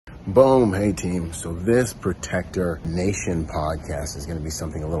Boom. Hey team. So this Protector Nation podcast is going to be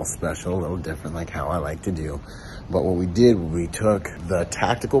something a little special, a little different, like how I like to do. But what we did, we took the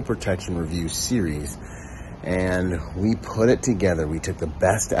Tactical Protection Review series and we put it together. We took the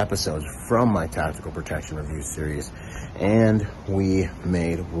best episodes from my Tactical Protection Review series and we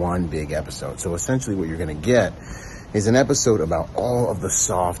made one big episode. So essentially what you're going to get is an episode about all of the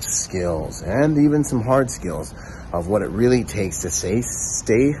soft skills and even some hard skills of what it really takes to stay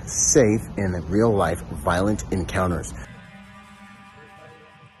safe in real life violent encounters.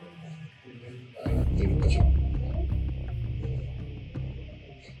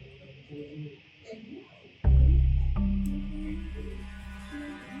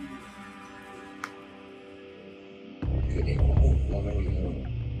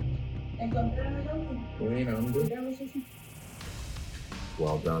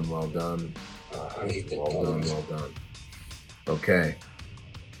 Well done. Well done. Okay.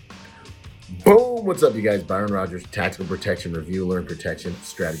 Boom! What's up, you guys? Byron Rodgers, Tactical Protection Review. Learn protection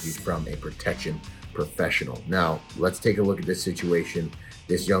strategies from a protection professional. Now, let's take a look at this situation.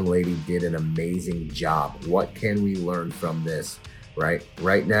 This young lady did an amazing job. What can we learn from this, right?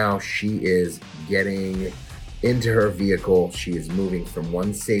 Right now, she is getting into her vehicle. She is moving from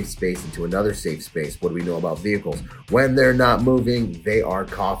one safe space into another safe space. What do we know about vehicles? When they're not moving, they are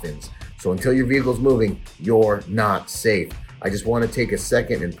coffins. So until your vehicle's moving, you're not safe. I just want to take a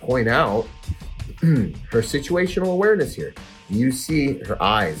second and point out her situational awareness here. You see her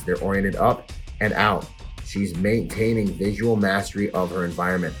eyes, they're oriented up and out. She's maintaining visual mastery of her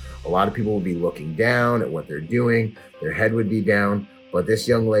environment. A lot of people will be looking down at what they're doing. Their head would be down. But this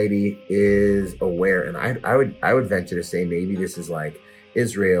young lady is aware, and I would venture to say maybe this is like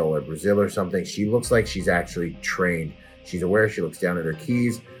Israel or Brazil or something. She looks like she's actually trained. She's aware. She looks down at her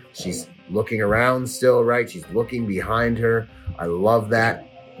keys. She's looking around still, right? She's looking behind her. I love that.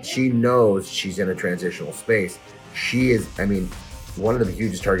 She knows she's in a transitional space. She is, one of the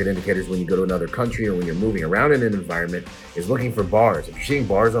hugest target indicators when you go to another country or when you're moving around in an environment is looking for bars. If you're seeing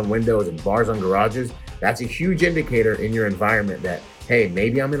bars on windows and bars on garages, that's a huge indicator in your environment that, hey,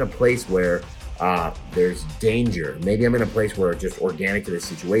 maybe I'm in a place where there's danger. Maybe I'm in a place where just organic to this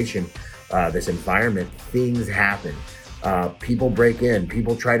situation, this environment, things happen. People break in,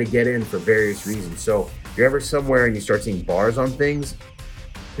 people try to get in for various reasons. So if you're ever somewhere and you start seeing bars on things,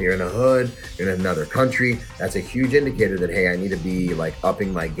 you're in a hood, you're in another country, that's a huge indicator that, hey, I need to be like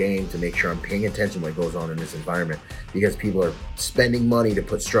upping my game to make sure I'm paying attention to what goes on in this environment, because people are spending money to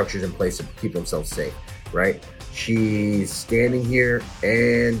put structures in place to keep themselves safe, right? She's standing here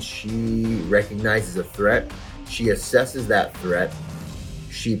and she recognizes a threat. She assesses that threat.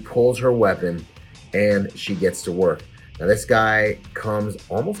 She pulls her weapon and she gets to work. Now this guy comes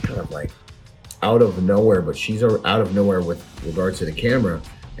almost kind of like out of nowhere, but she's out of nowhere with regards to the camera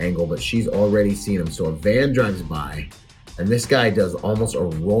angle, but she's already seen him. So a van drives by and this guy does almost a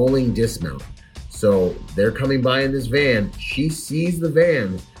rolling dismount. So they're coming by in this van. She sees the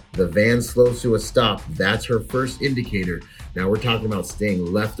van. The van slows to a stop. That's her first indicator. Now we're talking about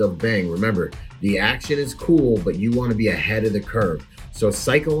staying left of bang. Remember, the action is cool, but you want to be ahead of the curve. So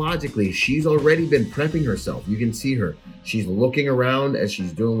psychologically, she's already been prepping herself. You can see her. She's looking around as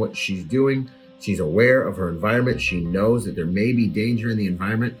she's doing what she's doing. She's aware of her environment. She knows that there may be danger in the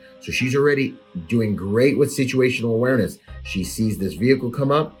environment. So she's already doing great with situational awareness. She sees this vehicle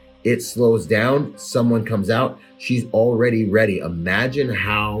come up. It slows down. Someone comes out. She's already ready. Imagine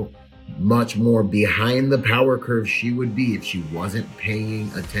how much more behind the power curve she would be if she wasn't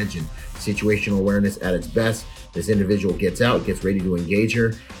paying attention. Situational awareness at its best. This individual gets out, gets ready to engage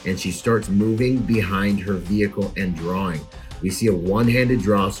her, and she starts moving behind her vehicle and drawing. We see a one-handed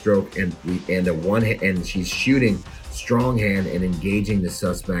draw stroke and she's shooting strong hand and engaging the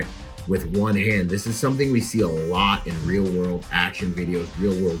suspect with one hand. This is something we see a lot in real world action videos,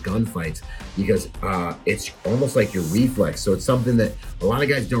 real world gunfights, because it's almost like your reflex. So it's something that a lot of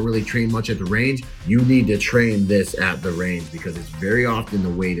guys don't really train much at the range. You need to train this at the range because it's very often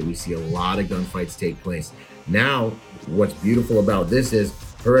the way that we see a lot of gunfights take place. Now, what's beautiful about this is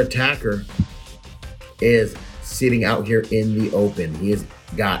her attacker is sitting out here in the open. He has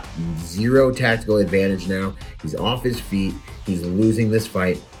got zero tactical advantage now. He's off his feet. He's losing this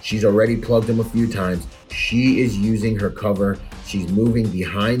fight. She's already plugged him a few times. She is using her cover. She's moving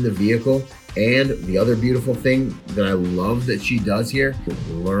behind the vehicle. And the other beautiful thing that I love that she does here,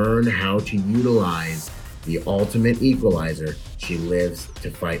 learn how to utilize the ultimate equalizer. She lives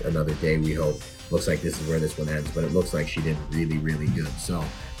to fight another day, we hope. Looks like this is where this one ends, but it looks like she did really, really good. So,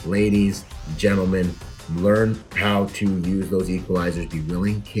 ladies, gentlemen, learn how to use those equalizers. Be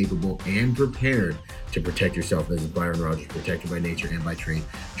willing, capable, and prepared to protect yourself. This is Byron Rodgers, protected by nature and by trade.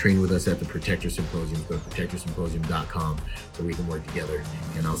 Train with us at the Protector Symposium. Go to protectorsymposium.com so we can work together.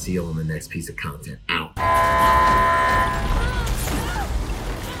 And I'll see you on the next piece of content. Out.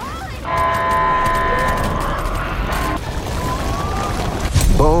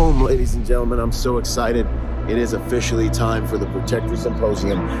 Boom, ladies and gentlemen, I'm so excited. It is officially time for the Protector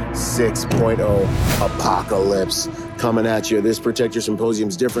Symposium 6.0 Apocalypse coming at you. This Protector Symposium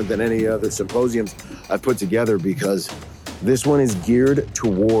is different than any other symposiums I've put together because this one is geared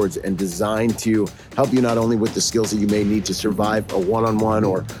towards and designed to help you not only with the skills that you may need to survive a one-on-one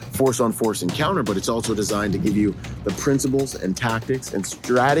or force-on-force encounter, but it's also designed to give you the principles and tactics and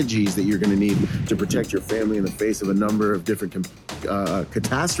strategies that you're going to need to protect your family in the face of a number of different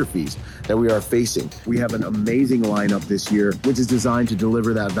catastrophes that we are facing. We have an amazing lineup this year, which is designed to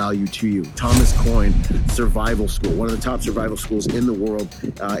deliver that value to you. Thomas Coyne Survival School, one of the top survival schools in the world,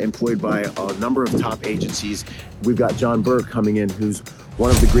 employed by a number of top agencies. We've got John Burke coming in, who's one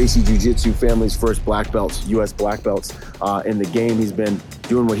of the Gracie Jiu-Jitsu family's first black belts, U.S. black belts in the game. He's been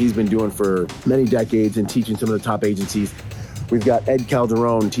doing what he's been doing for many decades and teaching some of the top agencies. We've got Ed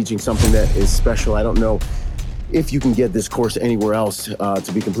Calderon teaching something that is special. I don't know if you can get this course anywhere else,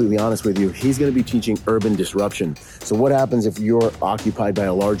 to be completely honest with you. He's going to be teaching urban disruption. So what happens if you're occupied by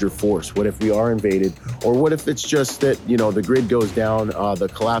a larger force? What if we are invaded? Or what if it's just that, you know, the grid goes down, the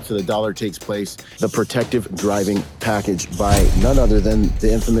collapse of the dollar takes place? The protective driving package by none other than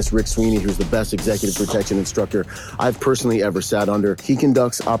the infamous Rick Sweeney, who's the best executive protection instructor I've personally ever sat under. He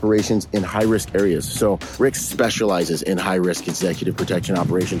conducts operations in high-risk areas. So Rick specializes in high-risk executive protection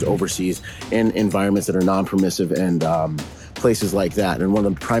operations overseas in environments that are non-permissive and places like that. And one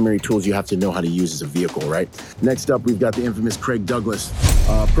of the primary tools you have to know how to use is a vehicle, right? Next up, we've got the infamous Craig Douglas,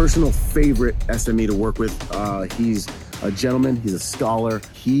 personal favorite SME to work with. He's a gentleman, he's a scholar.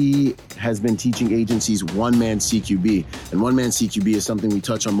 He has been teaching agencies one-man CQB. And one-man CQB is something we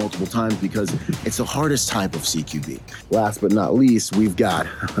touch on multiple times because it's the hardest type of CQB. Last but not least, we've got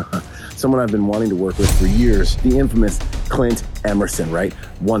someone I've been wanting to work with for years, the infamous Clint Emerson, right?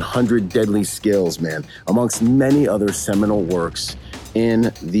 100 Deadly Skills, man, amongst many other seminal works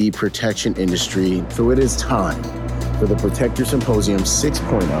in the protection industry. So it is time for the Protector Symposium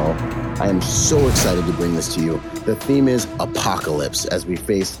 6.0. I am so excited to bring this to you. The theme is apocalypse as we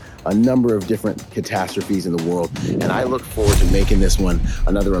face a number of different catastrophes in the world. And I look forward to making this one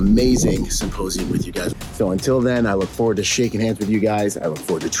another amazing symposium with you guys. So until then, I look forward to shaking hands with you guys. I look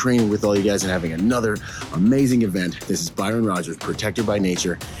forward to training with all you guys and having another amazing event. This is Byron Rodgers, protected by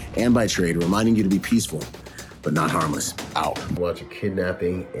nature and by trade, reminding you to be peaceful, but not harmless. Out. Watch a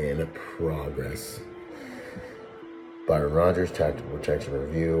kidnapping in progress. Byron Rodgers, Tactical Protection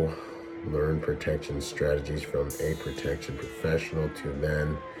Review. Learn protection strategies from a protection professional. Two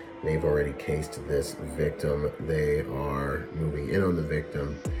men. They've already cased this victim. They are moving in on the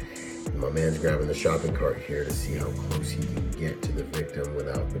victim. My man's grabbing the shopping cart here to see how close he can get to the victim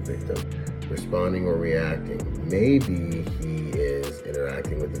without the victim responding or reacting. Maybe he is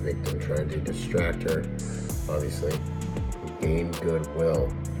interacting with the victim, trying to distract her, obviously, gain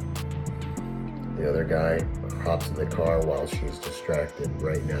goodwill. The other guy hops in the car while she's distracted.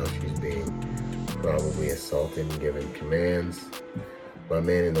 Right now, she's being probably assaulted and given commands. My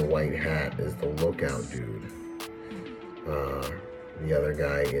man in the white hat is the lookout dude. The other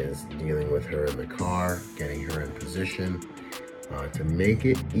guy is dealing with her in the car, getting her in position to make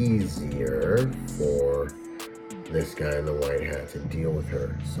it easier for this guy in the white hat to deal with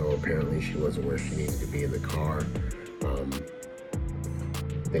her. So apparently she wasn't where she needed to be in the car.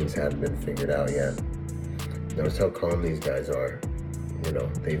 Things haven't been figured out yet. Notice how calm these guys are. You know,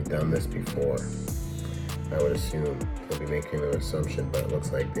 they've done this before. I would assume they'll be making an assumption, but it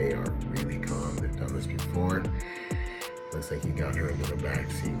looks like they are really calm. They've done this before. Looks like he got her into the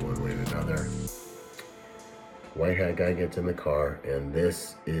backseat one way or another. White hat guy gets in the car, and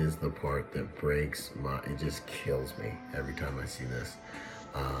this is the part that breaks it just kills me every time I see this.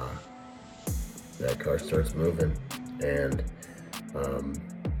 That car starts moving, and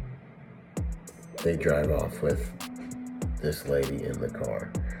they drive off with this lady in the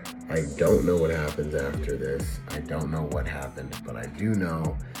car. I don't know what happens after this. I don't know what happened, but I do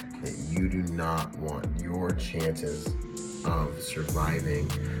know that you do not want your chances of surviving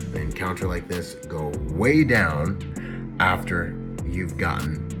an encounter like this go way down after you've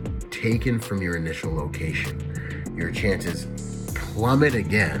gotten taken from your initial location. Your chances plummet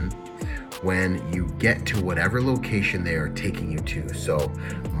again when you get to whatever location they are taking you to. So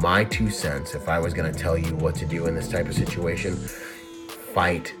my 2 cents, if I was going to tell you what to do in this type of situation,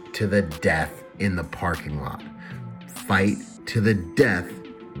 fight to the death in the parking lot. Fight to the death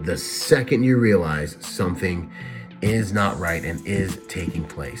the second you realize something is not right and is taking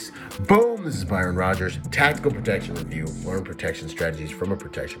place. Boom! This is Byron Rodgers, Tactical Protection Review. Learn protection strategies from a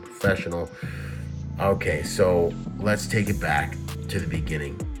protection professional. Okay, so let's take it back to the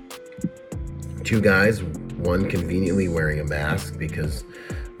beginning. Two guys, one conveniently wearing a mask because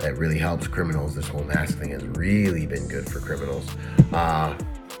that really helps criminals. This whole mask thing has really been good for criminals.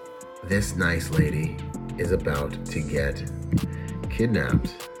 This nice lady is about to get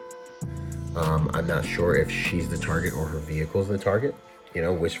kidnapped. I'm not sure if she's the target or her vehicle's the target. You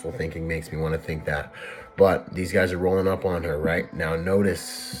know, wishful thinking makes me want to think that. But these guys are rolling up on her, right? Now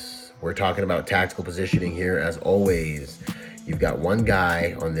notice, we're talking about tactical positioning here as always. You've got one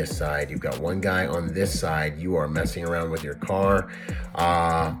guy on this side. You've got one guy on this side. You are messing around with your car.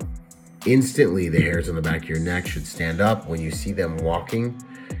 Instantly, the hairs on the back of your neck should stand up when you see them walking.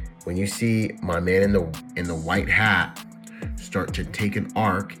 When you see my man in the white hat start to take an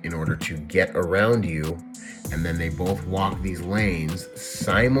arc in order to get around you, and then they both walk these lanes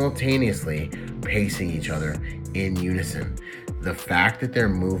simultaneously, pacing each other in unison. The fact that they're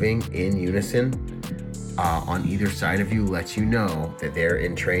moving in unison on either side of you lets you know that they're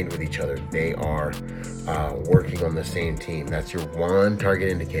entrained with each other. They are working on the same team. That's your one target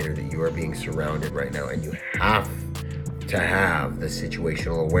indicator that you are being surrounded right now, and you have to have the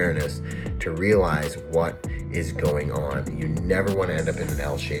situational awareness to realize what is going on. You never want to end up in an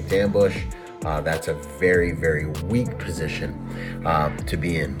L-shaped ambush. That's a very, very weak position to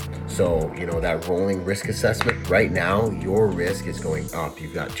be in. So, you know, that rolling risk assessment, right now, your risk is going up.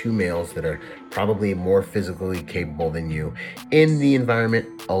 You've got two males that are probably more physically capable than you in the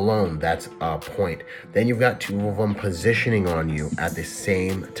environment alone. That's a point. Then you've got two of them positioning on you at the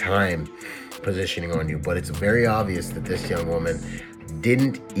same time, positioning on you. But it's very obvious that this young woman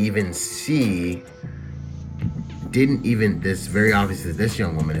it's very obvious that this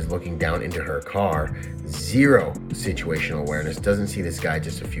young woman is looking down into her car. Zero situational awareness. Doesn't see this guy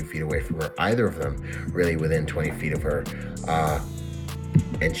just a few feet away from her. Either of them really within 20 feet of her.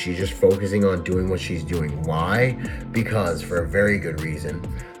 And she's just focusing on doing what she's doing. Why? Because for a very good reason.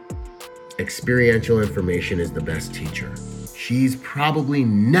 Experiential information is the best teacher. She's probably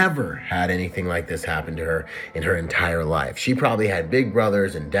never had anything like this happen to her in her entire life. She probably had big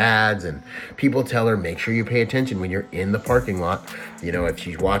brothers and dads, and people tell her, make sure you pay attention when you're in the parking lot. You know, if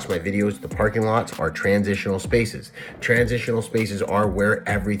she's watched my videos, the parking lots are transitional spaces. Transitional spaces are where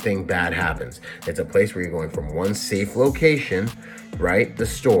everything bad happens. It's a place where you're going from one safe location, right, the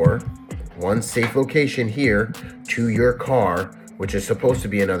store, one safe location here, to your car, which is supposed to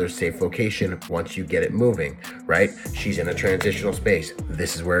be another safe location once you get it moving, right? She's in a transitional space.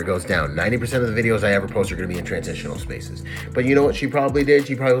 This is where it goes down. 90% of the videos I ever post are gonna be in transitional spaces. But you know what she probably did?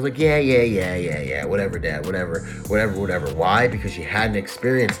 She probably was like, yeah, whatever, dad, whatever. Why? Because she hadn't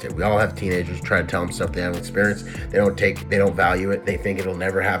experienced it. We all have teenagers, try to tell them stuff they haven't experienced. They don't value it. They think it'll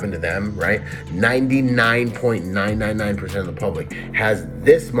never happen to them, right? 99.999% of the public has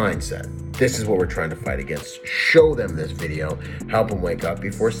this mindset. This is what we're trying to fight against. Show them this video, help them wake up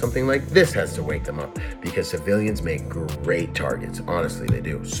before something like this has to wake them up, because civilians make great targets. Honestly, they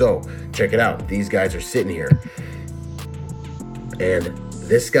do. So check it out. These guys are sitting here, and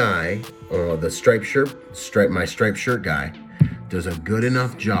this guy, the my striped shirt guy, does a good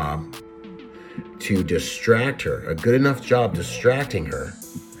enough job to distract her, distracting her,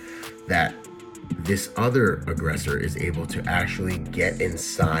 that this other aggressor is able to actually get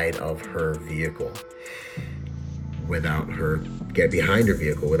inside of her vehicle get behind her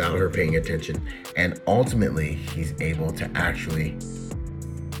vehicle without her paying attention. And ultimately, he's able to actually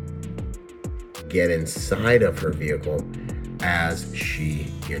get inside of her vehicle as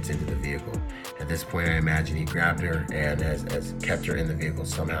she gets into the vehicle. At this point, I imagine he grabbed her and has kept her in the vehicle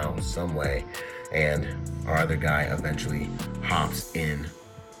somehow, some way. And our other guy eventually hops in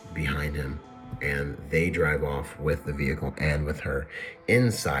behind him, and they drive off with the vehicle and with her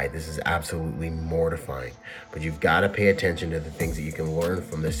inside. This is absolutely mortifying, but you've got to pay attention to the things that you can learn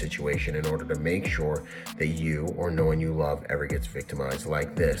from this situation in order to make sure that you or no one you love ever gets victimized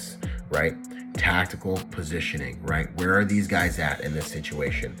like this, right? Tactical positioning, right? Where are these guys at in this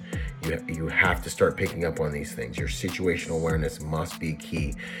situation? You have to start picking up on these things. Your situational awareness must be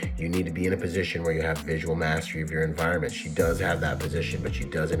key. You need to be in a position where you have visual mastery of your environment. She does have that position, but she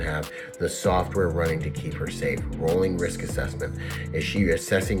doesn't have the software running to keep her safe. Rolling risk assessment. Is she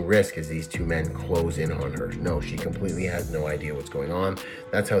assessing risk as these two men close in on her? No, she completely has no idea what's going on.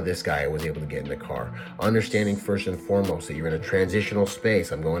 That's how this guy was able to get in the car. Understanding first and foremost that you're in a transitional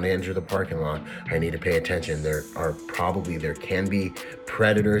space. I'm going to enter the parking lot. I need to pay attention. There can be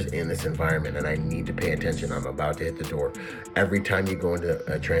predators in this environment, and I need to pay attention. I'm about to hit the door. Every time you go into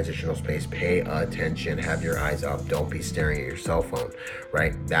a transitional space, pay attention. Have your eyes up. Don't be staring at your cell phone,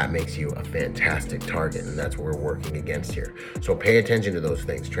 right? That makes you a fantastic target, and that's what we're working against here. So pay attention to those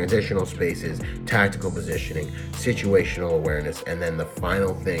things. Transitional spaces, tactical positioning, situational awareness, and then the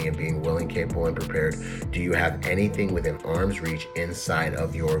final thing in being willing, capable, and prepared. Do you have anything within arm's reach inside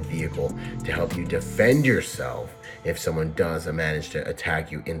of your vehicle to help you defend yourself if someone does manage to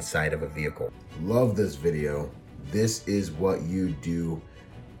attack you inside of a vehicle? Love this video. This is what you do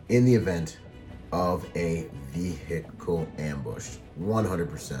in the event of a vehicle ambush.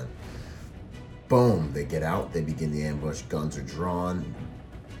 100%. Boom, they get out, they begin the ambush, guns are drawn.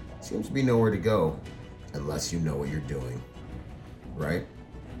 Seems to be nowhere to go unless you know what you're doing, right?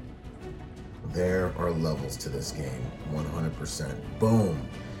 There are levels to this game, 100%. Boom.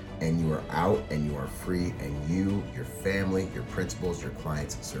 And you are out and you are free, and you, your family, your principals, your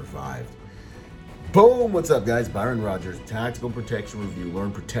clients survived. Boom! What's up, guys? Byron Rodgers, Tactical Protection Review.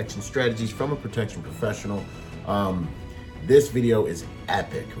 Learn protection strategies from a protection professional. This video is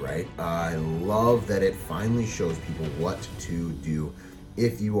epic, right? I love that it finally shows people what to do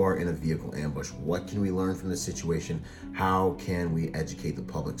if you are in a vehicle ambush. What can we learn from this situation? How can we educate the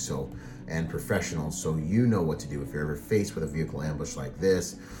public and professionals so you know what to do if you're ever faced with a vehicle ambush like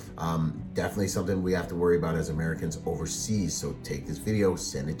this? Definitely something we have to worry about as Americans overseas. So take this video,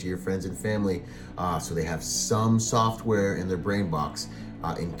 send it to your friends and family so they have some software in their brain box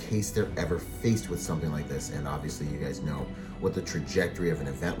in case they're ever faced with something like this. And obviously you guys know what the trajectory of an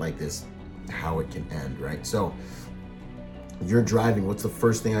event like this, how it can end, right? So you're driving, what's the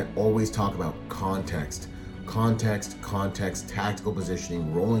first thing I always talk about? Context, tactical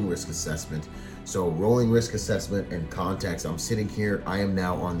positioning, rolling risk assessment. So rolling risk assessment and context. I'm sitting here, I am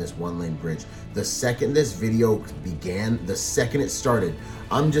now on this one-lane bridge. The second this video began, the second it started,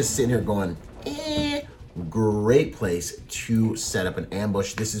 I'm just sitting here going, great place to set up an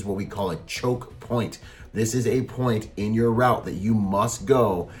ambush. This is what we call a choke point. This is a point in your route that you must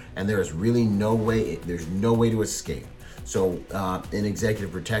go, and there is really no way, there's no way to escape. So in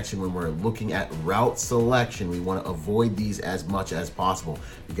executive protection, when we're looking at route selection, we want to avoid these as much as possible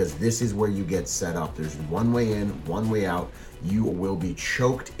because this is where you get set up. There's one way in, one way out. You will be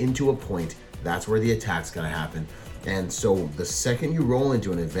choked into a point. That's where the attack's going to happen. And so the second you roll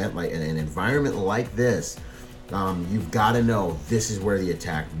into an event like an environment like this, you've got to know this is where the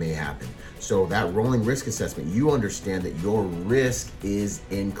attack may happen. So that rolling risk assessment, you understand that your risk is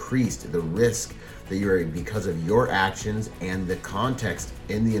increased. The risk that you're, because of your actions and the context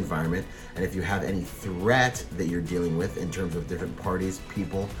in the environment, and if you have any threat that you're dealing with in terms of different parties,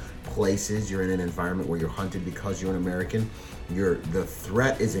 people, places, you're in an environment where you're hunted because you're an American, the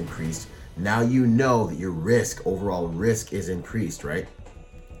threat is increased. Now you know that your risk, overall risk, is increased, right?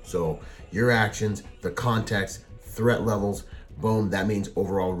 So your actions, the context, threat levels, boom, that means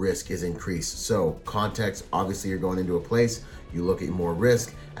overall risk is increased. So context, obviously you're going into a place, you look at more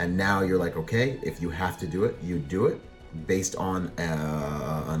risk, and now you're like, okay, if you have to do it, you do it based on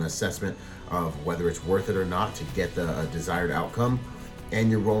an assessment of whether it's worth it or not to get the desired outcome, and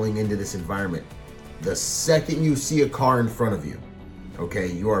you're rolling into this environment. The second you see a car in front of you, okay,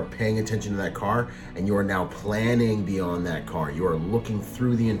 you are paying attention to that car, and you are now planning beyond that car. You are looking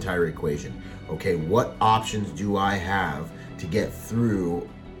through the entire equation. Okay, what options do I have to get through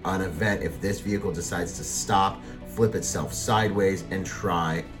an event if this vehicle decides to stop, flip itself sideways, and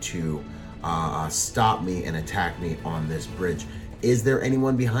try to stop me and attack me on this bridge? Is there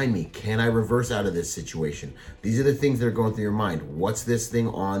anyone behind me? Can I reverse out of this situation? These are the things that are going through your mind. What's this thing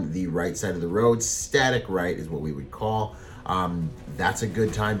on the right side of the road? Static right is what we would call. That's a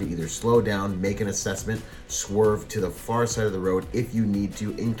good time to either slow down, make an assessment, swerve to the far side of the road if you need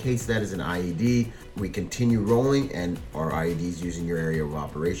to. In case that is an IED, we continue rolling, and our IEDs using your area of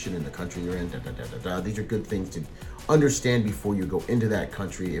operation in the country you're in. These are good things to understand before you go into that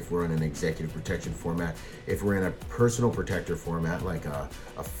country, if we're in an executive protection format, if we're in a personal protector format, like a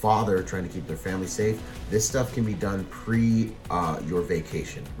father trying to keep their family safe, this stuff can be done pre your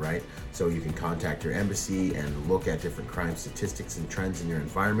vacation, right? So you can contact your embassy and look at different crime statistics and trends in your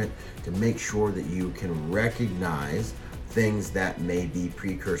environment to make sure that you can recognize things that may be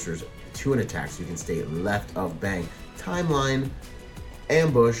precursors to an attack, so you can stay left of bang. Timeline,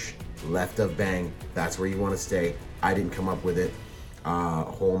 ambush, left of bang, that's where you want to stay. I didn't come up with it.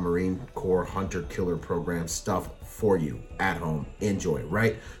 Whole Marine Corps hunter killer program stuff for you at home. Enjoy,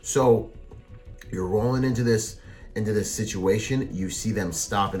 right? So you're rolling into this situation, you see them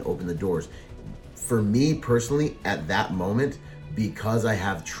stop and open the doors. For me personally, at that moment, because I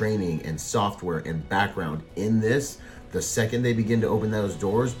have training and software and background in this, the second they begin to open those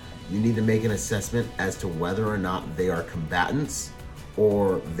doors, you need to make an assessment as to whether or not they are combatants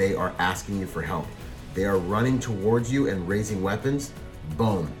or they are asking you for help. They are running towards you and raising weapons,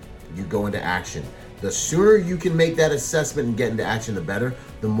 boom, you go into action. The sooner you can make that assessment and get into action, the better.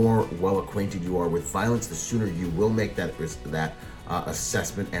 The more well acquainted you are with violence, the sooner you will make that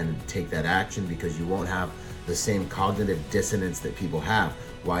assessment and take that action, because you won't have the same cognitive dissonance that people have.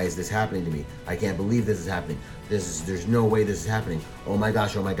 Why is this happening to me? I can't believe this is happening. There's no way this is happening. Oh my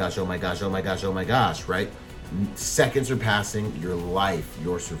gosh, oh my gosh, oh my gosh, oh my gosh, oh my gosh, right? Seconds are passing, your life,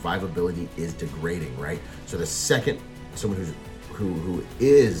 your survivability is degrading, right? So the second someone who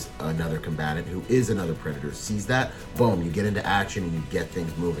is another combatant, who is another predator, sees that, boom, you get into action and you get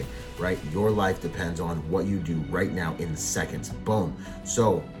things moving, right? Your life depends on what you do right now in seconds, boom.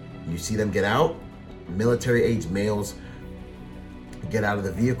 So you see them get out, military-age males get out of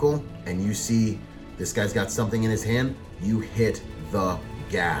the vehicle, and you see this guy's got something in his hand, you hit the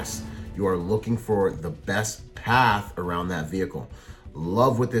gas. You are looking for the best path around that vehicle.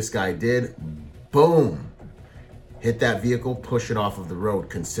 Love what this guy did. Boom. Hit that vehicle, push it off of the road.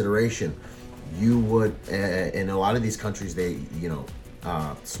 Consideration. You would, in a lot of these countries,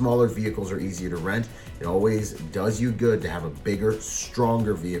 smaller vehicles are easier to rent. It always does you good to have a bigger,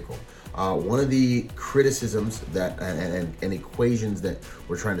 stronger vehicle. One of the criticisms that and equations that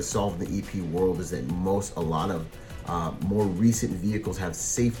we're trying to solve in the EP world is that a lot of more recent vehicles have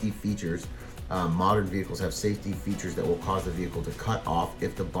safety features. Modern vehicles have safety features that will cause the vehicle to cut off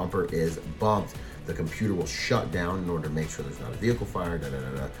if the bumper is bumped. The computer will shut down in order to make sure there's not a vehicle fire,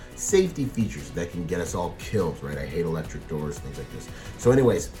 Safety features that can get us all killed, right? I hate electric doors, things like this. So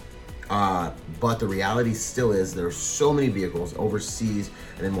anyways, but the reality still is there are so many vehicles overseas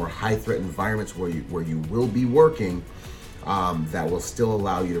and in more high threat environments where you will be working, that will still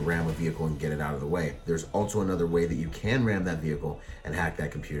allow you to ram a vehicle and get it out of the way. There's also another way that you can ram that vehicle and hack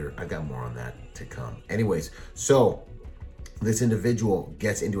that computer. I've got more on that to come. Anyways, so this individual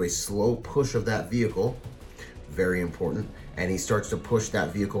gets into a slow push of that vehicle, very important, and he starts to push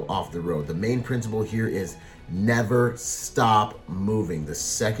that vehicle off the road. The main principle here is never stop moving. The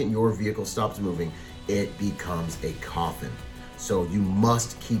second your vehicle stops moving, it becomes a coffin. So you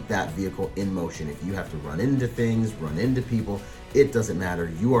must keep that vehicle in motion. If you have to run into things, run into people, it doesn't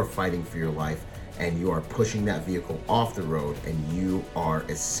matter. You are fighting for your life and you are pushing that vehicle off the road and you are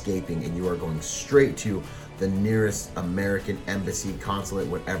escaping and you are going straight to the nearest American embassy, consulate,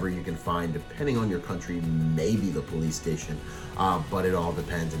 whatever you can find, depending on your country, maybe the police station, but it all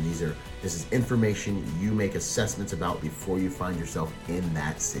depends. And this is information you make assessments about before you find yourself in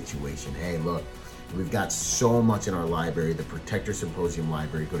that situation. Hey, look, we've got so much in our library, the Protector Symposium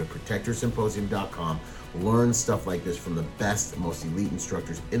library. Go to protectorsymposium.com, learn stuff like this from the best, most elite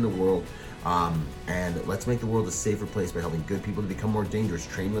instructors in the world, and let's make the world a safer place by helping good people to become more dangerous.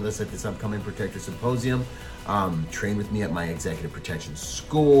 Train with us at this upcoming Protector Symposium. Train with me at my Executive Protection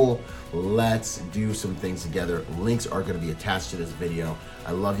School. Let's do some things together. Links are going to be attached to this video.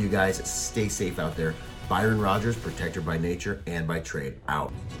 I love you guys. Stay safe out there. Byron Rodgers, protector by nature and by trade,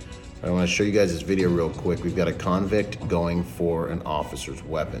 out. I want to show you guys this video real quick. We've got a convict going for an officer's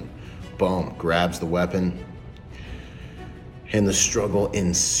weapon. Boom, grabs the weapon, and the struggle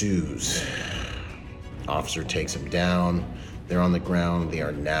ensues. Officer takes him down. They're on the ground. They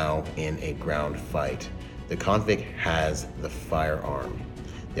are now in a ground fight. The convict has the firearm.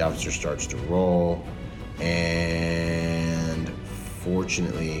 The officer starts to roll, and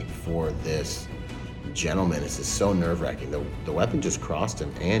fortunately for this gentleman, this is so nerve-wracking. The weapon just crossed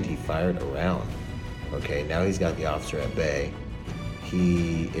him and he fired around. Okay, now he's got the officer at bay.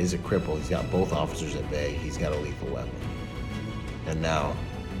 He is a cripple. He's got both officers at bay. He's got a lethal weapon. And now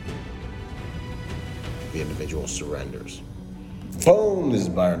the individual surrenders. Boom! This is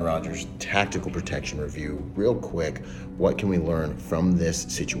Byron Rodgers, Tactical Protection Review. Real quick, what can we learn from this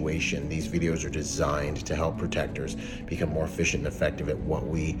situation? These videos are designed to help protectors become more efficient and effective at what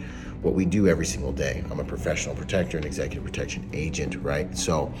we do every single day. I'm a professional protector and executive protection agent, right?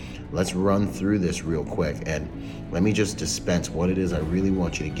 So let's run through this real quick, and let me just dispense what it is I really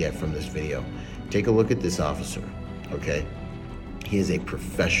want you to get from this video. Take a look at this officer, okay? He is a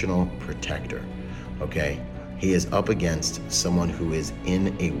professional protector, okay? He is up against someone who is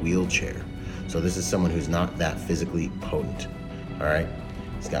in a wheelchair. So this is someone who's not that physically potent, all right?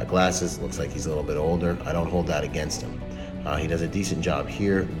 He's got glasses, looks like he's a little bit older. I don't hold that against him. He does a decent job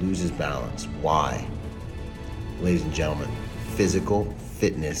here, loses balance. Why? Ladies and gentlemen, physical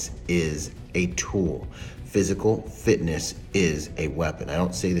fitness is a tool. Physical fitness is a weapon. I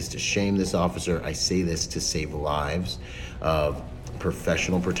don't say this to shame this officer. I say this to save lives of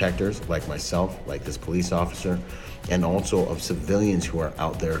professional protectors like myself, like this police officer, and also of civilians who are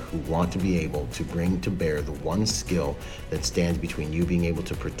out there who want to be able to bring to bear the one skill that stands between you being able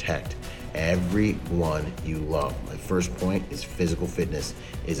to protect everyone you love. My first point is physical fitness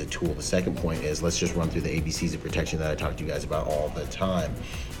is a tool. The second point is, let's just run through the ABCs of protection that I talk to you guys about all the time,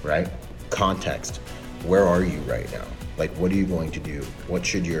 right? Context. Where are you right now? Like, what are you going to do? What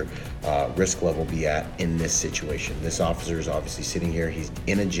should your risk level be at in this situation? This officer is obviously sitting here. He's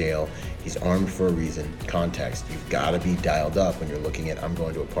in a jail. He's armed for a reason. Context. You've got to be dialed up when you're looking at, I'm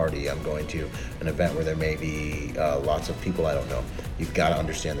going to a party, I'm going to an event where there may be lots of people I don't know. You've got to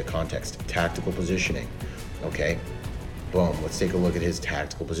understand the context. Tactical positioning, okay? Boom. Let's take a look at his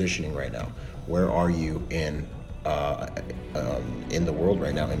tactical positioning right now. Where are you in the world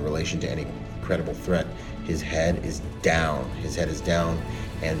right now in relation to any credible threat? His head is down. His head is down,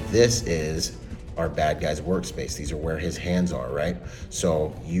 and this is our bad guy's workspace. These are where his hands are, right?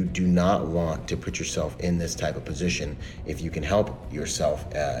 So you do not want to put yourself in this type of position if you can help yourself,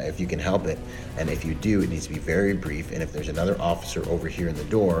 if you can help it. And if you do, it needs to be very brief. And if there's another officer over here in the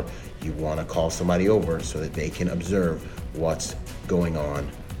door, you want to call somebody over so that they can observe what's going on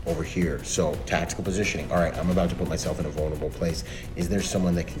over here. So tactical positioning. All right, I'm about to put myself in a vulnerable place. Is there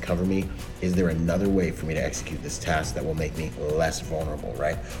someone that can cover me? Is there another way for me to execute this task that will make me less vulnerable,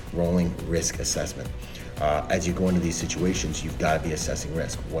 right? Rolling risk assessment. As you go into these situations, you've got to be assessing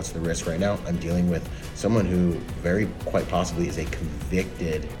risk. What's the risk right now? I'm dealing with someone who very quite possibly is a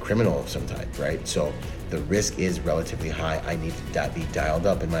convicted criminal of some type, right? So the risk is relatively high. I need to be dialed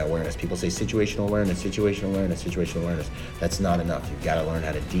up in my awareness. People say situational awareness, situational awareness, situational awareness. That's not enough. You've got to learn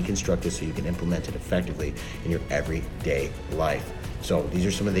how to deconstruct it so you can implement it effectively in your everyday life. So these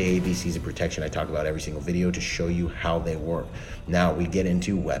are some of the ABCs of protection I talk about every single video to show you how they work. Now we get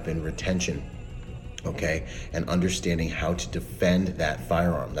into weapon retention. Okay, and understanding how to defend that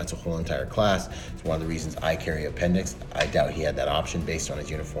firearm. That's a whole entire class. It's one of the reasons I carry appendix. I doubt he had that option based on his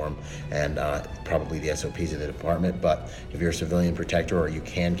uniform and probably the SOPs of the department. But if you're a civilian protector or you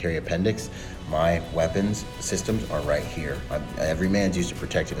can carry appendix, my weapons systems are right here. Every man's used to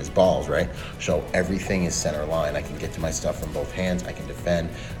protecting his balls, right? So everything is center line. I can get to my stuff from both hands. I can defend.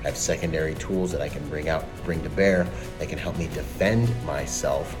 I have secondary tools that I can bring to bear that can help me defend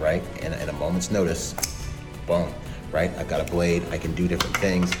myself, right? And at a moment's notice, boom, right? I've got a blade. I can do different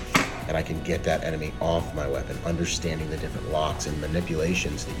things, and I can get that enemy off my weapon. Understanding the different locks and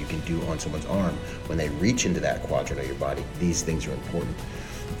manipulations that you can do on someone's arm when they reach into that quadrant of your body. These things are important.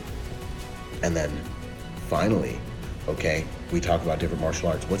 And then finally, okay, we talk about different martial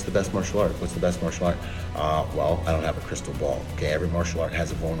arts. What's the best martial art? What's the best martial art? Well, I don't have a crystal ball. Okay, every martial art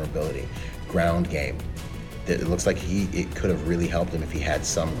has a vulnerability. Ground game. It looks like it could have really helped him if he had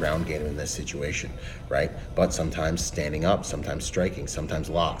some ground game in this situation, right? But sometimes standing up, sometimes striking,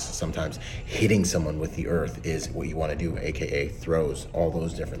 sometimes locks, sometimes hitting someone with the earth is what you want to do, aka throws, all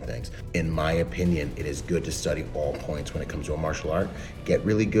those different things. In my opinion, it is good to study all points when it comes to a martial art. Get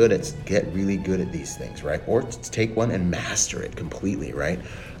really good at these things, right? Or take one and master it completely, right?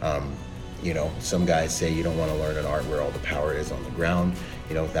 You know, some guys say you don't want to learn an art where all the power is on the ground.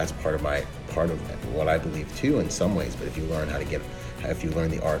 You know, that's part of what I believe too in some ways. But if you learn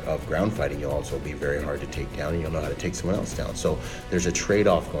the art of ground fighting, you'll also be very hard to take down, and you'll know how to take someone else down. So there's a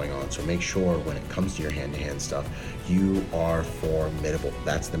trade-off going on. So make sure when it comes to your hand-to-hand stuff, you are formidable.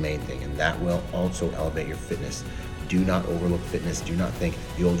 That's the main thing, and that will also elevate your fitness. Do not overlook fitness. Do not think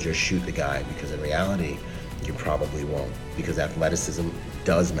you'll just shoot the guy, because in reality, you probably won't, because athleticism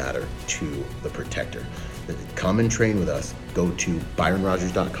does matter to the protector. Come and train with us. Go to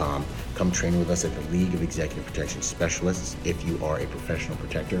byronrodgers.com. Come train with us at the League of Executive Protection Specialists if you are a professional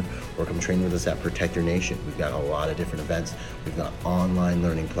protector, or come train with us at Protector Nation. We've got a lot of different events. We've got online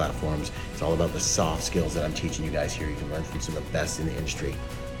learning platforms. It's all about the soft skills that I'm teaching you guys here. You can learn from some of the best in the industry.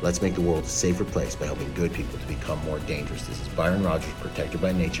 Let's make the world a safer place by helping good people to become more dangerous. This is Byron Rodgers, protector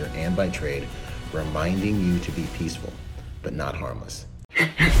by nature and by trade, reminding you to be peaceful, but not harmless.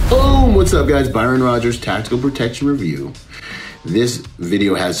 Boom! What's up, guys? Byron Rodgers, Tactical Protection Review. This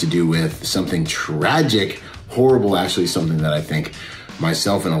video has to do with something tragic, horrible, actually something that I think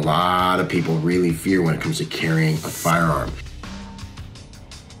myself and a lot of people really fear when it comes to carrying a firearm.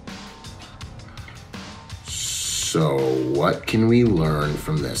 So what can we learn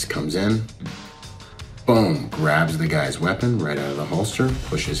from this? Comes in, boom, grabs the guy's weapon right out of the holster,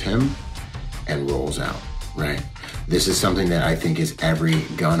 pushes him, and rolls out, right? This is something that I think is every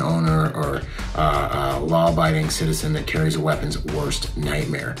gun owner or law-abiding citizen that carries a weapon's worst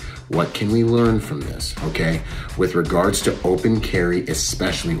nightmare. What can we learn from this, okay? With regards to open carry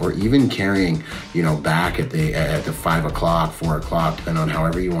especially, or even carrying, you know, back at the 5 o'clock, 4 o'clock, depending on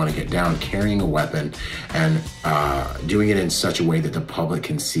however you want to get down, carrying a weapon and doing it in such a way that the public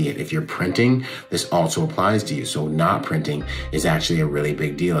can see it. If you're printing, this also applies to you. So not printing is actually a really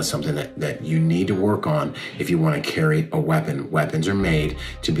big deal. It's something that you need to work on if you want to carry a weapon. Weapons are made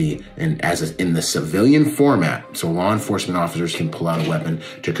to be in the civilian format, so law enforcement officers can pull out a weapon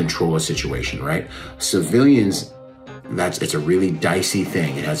to control a situation, right? Civilians, it's a really dicey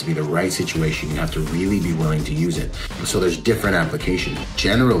thing. It has to be the right situation. You have to really be willing to use it. So there's different applications.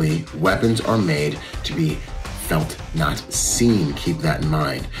 Generally, weapons are made to be felt, not seen. Keep that in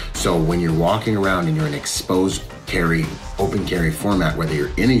mind. So when you're walking around and you're in exposed carry, open carry format, whether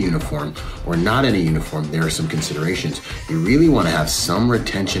you're in a uniform or not in a uniform, there are some considerations. You really want to have some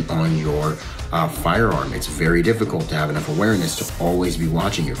retention on your firearm. It's very difficult to have enough awareness to always be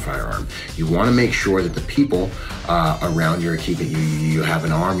watching your firearm. You want to make sure that the people around you are keeping you have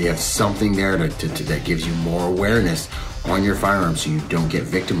an arm, you have something there that gives you more awareness on your firearm so you don't get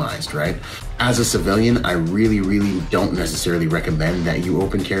victimized, right? As a civilian, I really don't necessarily recommend that you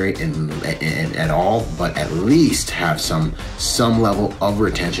open carry at all, but at least have some level of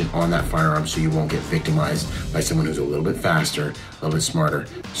retention on that firearm so you won't get victimized by someone who's a little bit faster, a little bit smarter.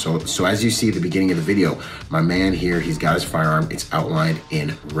 So as you see at the beginning of the video, my man here, he's got his firearm, it's outlined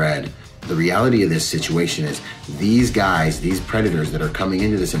in red. The reality of this situation is these guys, these predators that are coming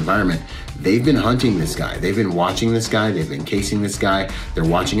into this environment, they've been hunting this guy. They've been watching this guy. They've been casing this guy. They're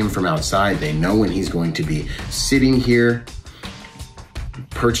watching him from outside. They know when he's going to be sitting here,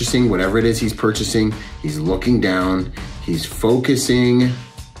 purchasing whatever it is he's purchasing. He's looking down. He's focusing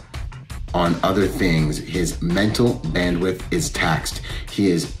on other things. His mental bandwidth is taxed. He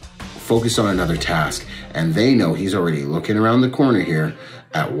is focused on another task. And they know he's already looking around the corner here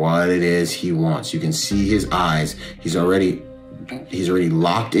at what it is he wants. You can see his eyes. He's already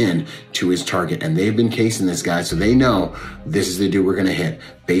locked in to his target, and they've been casing this guy, so they know this is the dude we're gonna hit.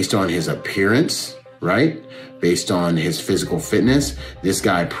 Based on his appearance, right? Based on his physical fitness, this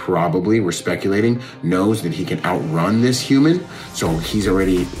guy probably, we're speculating, knows that he can outrun this human. So he's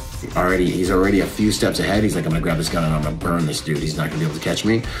already a few steps ahead. He's like, I'm gonna grab this gun and I'm gonna burn this dude. He's not gonna be able to catch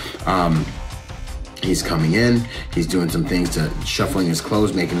me. He's coming in, he's doing some things to shuffling his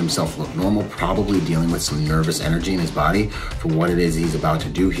clothes, making himself look normal, probably dealing with some nervous energy in his body for what it is he's about to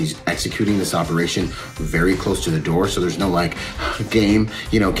do. He's executing this operation very close to the door, so there's no like game,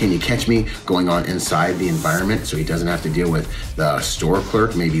 you know, can you catch me going on inside the environment, so he doesn't have to deal with the store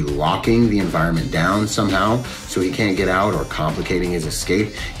clerk maybe locking the environment down somehow so he can't get out or complicating his escape.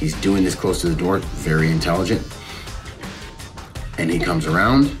 He's doing this close to the door, very intelligent. And he comes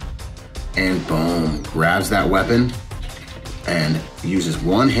around, and boom, grabs that weapon and uses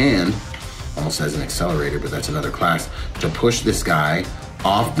one hand, almost as an accelerator, but that's another class, to push this guy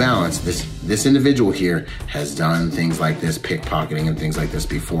off balance. This individual here has done things like this, pickpocketing and things like this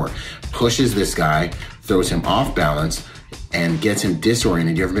before. Pushes this guy, throws him off balance, and gets him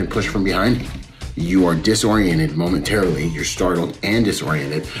disoriented. You ever been pushed from behind? You are disoriented momentarily. You're startled and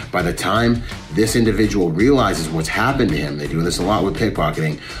disoriented. By the time this individual realizes what's happened to him, they do this a lot with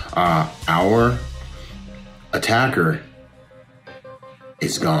pickpocketing, our attacker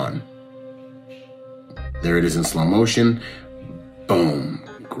is gone. There it is in slow motion. Boom.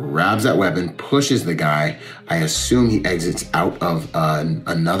 Grabs that weapon, pushes the guy I assume he exits out of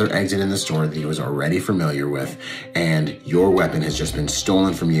another exit in the store that he was already familiar with, and your weapon has just been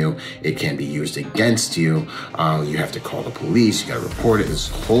stolen from you. It can be used against you. You have to call the police. You got to report it. This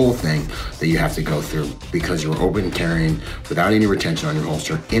whole thing that you have to go through because you're open carrying without any retention on your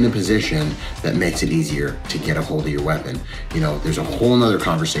holster in a position that makes it easier to get a hold of your weapon. You know, there's a whole nother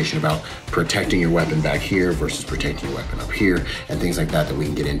conversation about protecting your weapon back here versus protecting your weapon up here and things like that we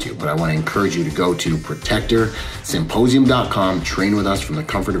can get into. But I want to encourage you to go to protectorsymposium.com, train with us from the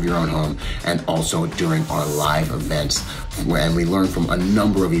comfort of your own home, and also during our live events, and we learn from a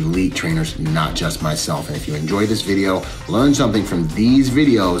number of elite trainers, not just myself. And if you enjoyed this video, learn something from these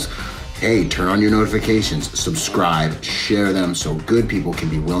videos, hey, turn on your notifications, subscribe, share them so good people can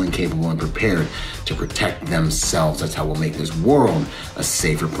be willing, capable, and prepared to protect themselves. That's how we'll make this world a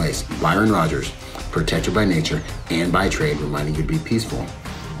safer place. Byron Rodgers, protector by nature and by trade, reminding you to be peaceful,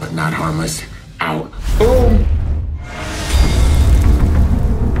 but not harmless. Out. Boom!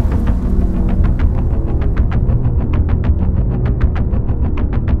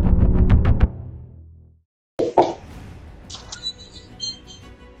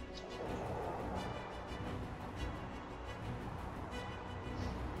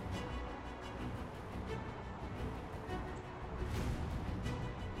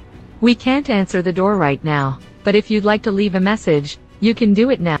 We can't answer the door right now, but if you'd like to leave a message, you can do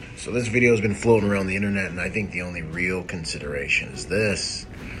it now. So this video has been floating around the internet, and I think the only real consideration is this.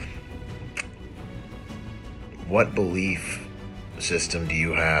 What belief system do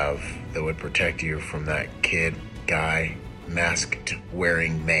you have that would protect you from that kid, guy, masked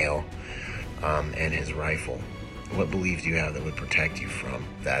wearing male, and his rifle? What belief do you have that would protect you from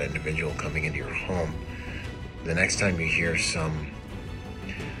that individual coming into your home? The next time you hear some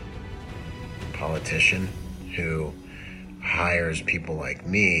politician who hires people like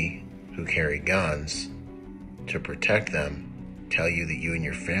me who carry guns to protect them tell you that you and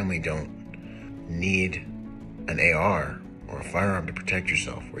your family don't need an AR or a firearm to protect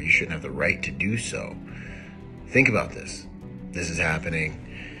yourself, or you shouldn't have the right to do so. Think about this. This is happening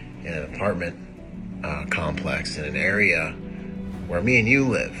in an apartment complex in an area where me and you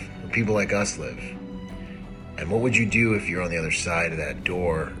live, where people like us live. And what would you do if you're on the other side of that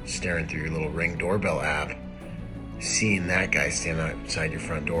door, staring through your little Ring doorbell app, seeing that guy stand outside your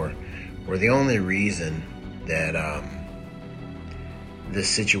front door? Where the only reason that this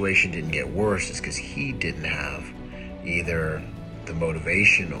situation didn't get worse is because he didn't have either the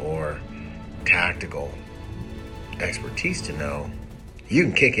motivation or tactical expertise to know you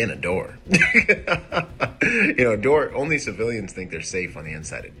can kick in a door. You know, door, only civilians think they're safe on the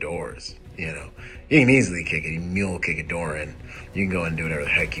inside of doors. You know, you can easily kick it, mule kick a door in. You can go and do whatever the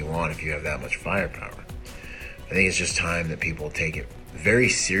heck you want if you have that much firepower. I think it's just time that people take it very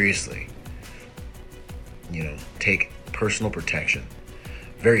seriously. You know, take personal protection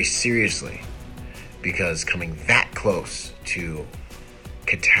very seriously, because coming that close to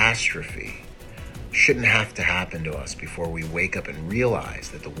catastrophe shouldn't have to happen to us before we wake up and realize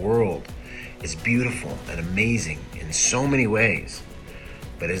that the world is beautiful and amazing in so many ways,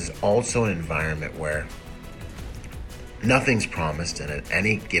 but it is also an environment where nothing's promised, and at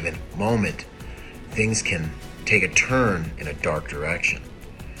any given moment, things can take a turn in a dark direction.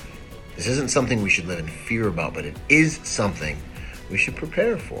 This isn't something we should live in fear about, but it is something we should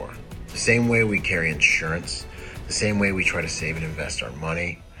prepare for. The same way we carry insurance, the same way we try to save and invest our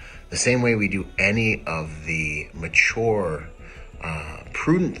money, the same way we do any of the mature,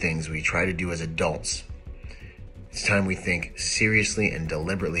 prudent things we try to do as adults. It's time we think seriously and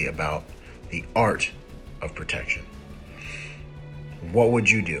deliberately about the art of protection. What would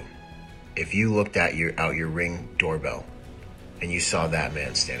you do if you looked at out your Ring doorbell and you saw that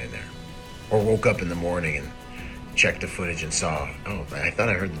man standing there? Or woke up in the morning and checked the footage and saw, oh, I thought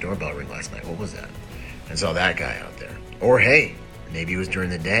I heard the doorbell ring last night. What was that? And saw that guy out there. Or hey, maybe it was during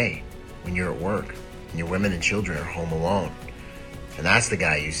the day when you're at work and your women and children are home alone. And that's the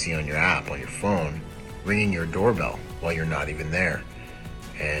guy you see on your app, on your phone, ringing your doorbell while you're not even there,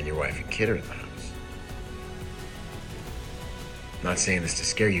 and your wife and kid are in the house. I'm not saying this to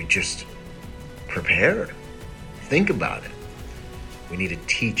scare you, just prepare. Think about it. We need to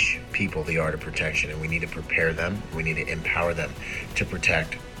teach people the art of protection, and we need to prepare them. We need to empower them to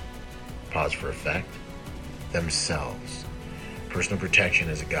protect, pause for effect, themselves. Personal protection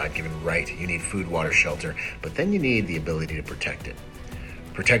is a God-given right. You need food, water, shelter, but then you need the ability to protect it.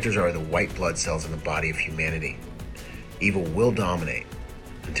 Protectors are the white blood cells in the body of humanity. Evil will dominate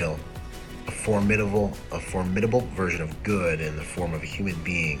until a formidable version of good in the form of a human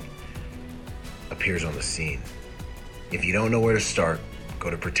being appears on the scene. If you don't know where to start, go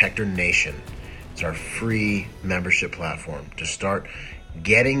to Protector Nation. It's It's our free membership platform to start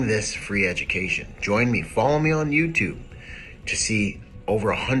getting this free education. Join me, follow me on YouTube to see over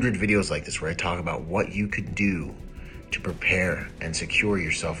 100 videos like this where I talk about what you could do to prepare and secure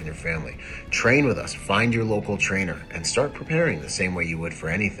yourself and your family. Train with us, find your local trainer, and start preparing the same way you would for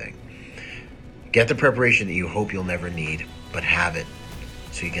anything. Get the preparation that you hope you'll never need, but have it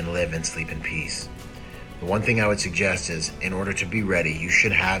so you can live and sleep in peace. The one thing I would suggest is, in order to be ready, you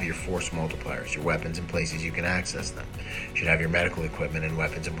should have your force multipliers, your weapons in places you can access them. You should have your medical equipment and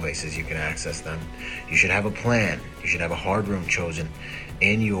weapons in places you can access them. You should have a plan. You should have a hard room chosen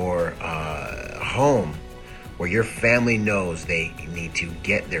in your home where your family knows they need to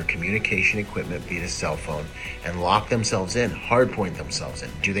get their communication equipment via cell phone and lock themselves in, hardpoint themselves in.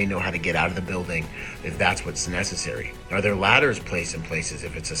 Do they know how to get out of the building if that's what's necessary? Are there ladders placed in places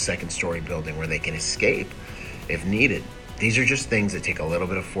if it's a second-story building where they can escape if needed? These are just things that take a little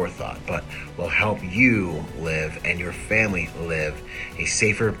bit of forethought, but will help you live and your family live a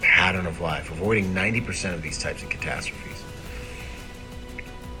safer pattern of life, avoiding 90% of these types of catastrophes.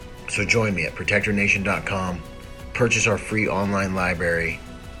 So join me at protectornation.com, purchase our free online library,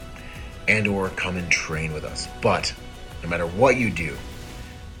 and or come and train with us. But no matter what you do,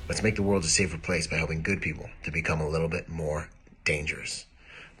 let's make the world a safer place by helping good people to become a little bit more dangerous.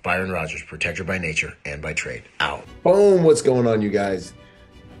 Byron Rodgers, protector by nature and by trade. Out. Boom, what's going on, you guys?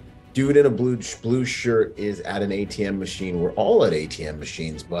 Dude in a blue shirt is at an ATM machine. We're all at ATM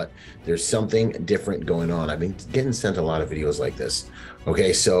machines, but there's something different going on. I've been getting sent a lot of videos like this.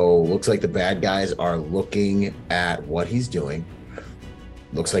 Okay, so looks like the bad guys are looking at what he's doing.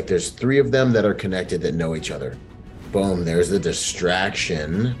 Looks like there's 3 of them that are connected that know each other. Boom, there's the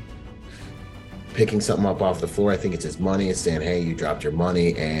distraction. Picking something up off the floor. I think it's his money. It's saying, hey, you dropped your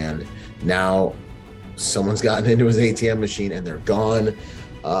money. And now someone's gotten into his ATM machine and they're gone.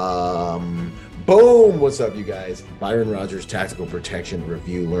 Boom, what's up, you guys? Byron Rodgers, tactical protection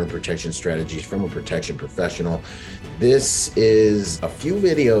review, learn protection strategies from a protection professional. This is a few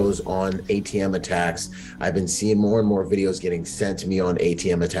videos on ATM attacks. I've been seeing more and more videos getting sent to me on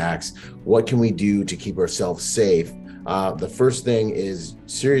ATM attacks. What can we do to keep ourselves safe? The first thing is,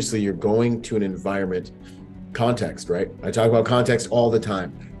 seriously, you're going to an environment. Context, right? I talk about context all the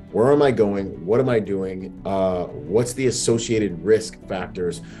time. Where am I going? What am I doing? What's the associated risk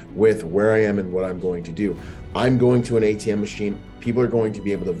factors with where I am and what I'm going to do? I'm going to an ATM machine. People are going to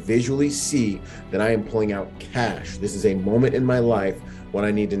be able to visually see that I am pulling out cash. This is a moment in my life when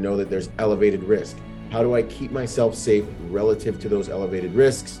I need to know that there's elevated risk. How do I keep myself safe relative to those elevated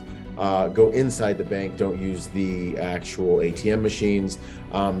risks? Go inside the bank. Don't use the actual ATM machines.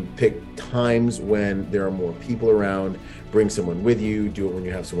 Pick times when there are more people around. Bring someone with you. Do it when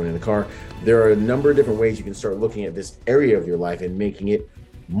you have someone in the car. There are a number of different ways you can start looking at this area of your life and making it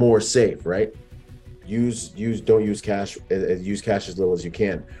more safe, right? Don't use cash. Use cash as little as you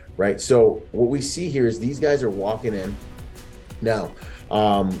can, right? So what we see here is these guys are walking in now.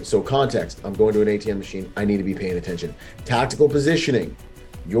 So context, I'm going to an ATM machine. I need to be paying attention. Tactical positioning.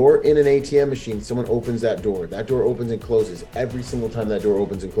 You're in an ATM machine. Someone opens that door. That door opens and closes. Every single time that door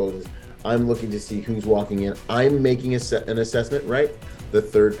opens and closes, I'm looking to see who's walking in. I'm making an assessment, right? The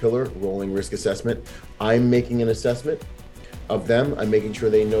third pillar, rolling risk assessment. I'm making an assessment of them. I'm making sure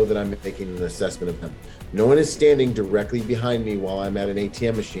they know that I'm making an assessment of them. No one is standing directly behind me while I'm at an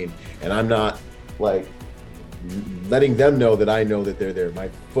ATM machine, and I'm not like letting them know that I know that they're there. My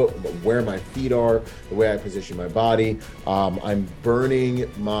foot, where my feet are, the way I position my body. I'm burning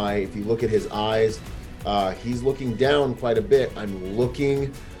if you look at his eyes, he's looking down quite a bit. I'm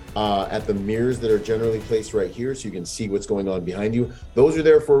looking at the mirrors that are generally placed right here so you can see what's going on behind you. Those are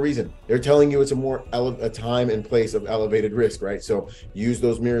there for a reason. They're telling you it's a time and place of elevated risk, right? So use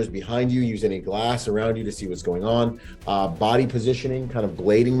those mirrors behind you, use any glass around you to see what's going on. Body positioning, kind of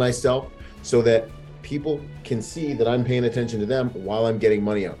blading myself so that people can see that I'm paying attention to them while I'm getting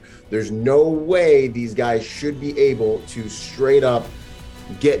money out. There's no way these guys should be able to straight up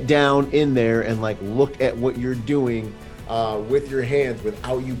get down in there and like look at what you're doing with your hands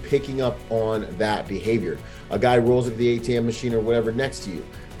without you picking up on that behavior. A guy rolls into the ATM machine or whatever next to you.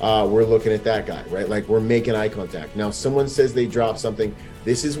 We're looking at that guy, right? Like we're making eye contact. Now someone says they drop something.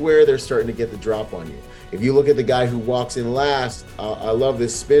 This is where they're starting to get the drop on you. If you look at the guy who walks in last, I love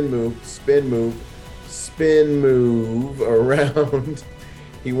this spin move around.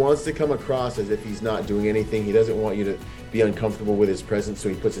 He wants to come across as if he's not doing anything. He doesn't want you to be uncomfortable with his presence, so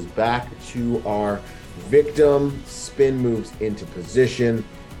he puts his back to our victim, spin moves into position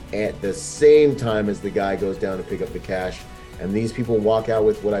at the same time as the guy goes down to pick up the cash. And these people walk out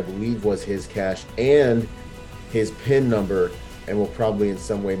with what I believe was his cash and his PIN number and will probably in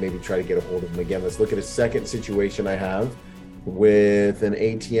some way maybe try to get a hold of him again. Let's look at a second situation I have with an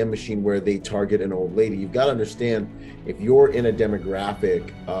ATM machine where they target an old lady. You've got to understand, if you're in a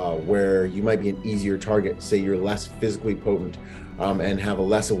demographic where you might be an easier target, say you're less physically potent and have a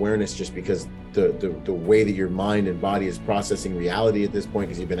less awareness just because the way that your mind and body is processing reality at this point,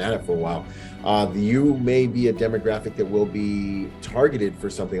 because you've been at it for a while, you may be a demographic that will be targeted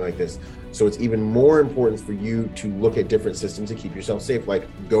for something like this. So it's even more important for you to look at different systems to keep yourself safe, like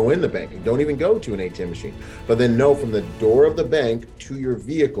go in the bank and don't even go to an ATM machine, but then know from the door of the bank to your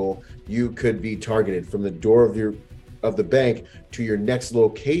vehicle, you could be targeted. From the door of the bank to your next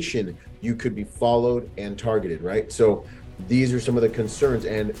location, you could be followed and targeted, right? So these are some of the concerns.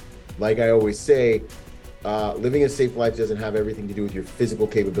 And like I always say, living a safe life doesn't have everything to do with your physical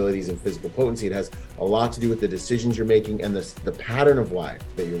capabilities and physical potency. It has a lot to do with the decisions you're making and the pattern of life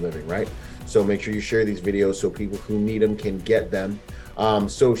that you're living, right? So make sure you share these videos so people who need them can get them.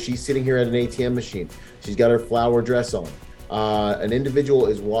 So she's sitting here at an ATM machine. She's got her flower dress on. An individual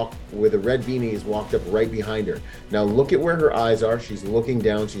with a red beanie is walked up right behind her. Now look at where her eyes are. She's looking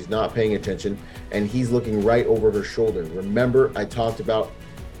down. She's not paying attention. And he's looking right over her shoulder. Remember, I talked about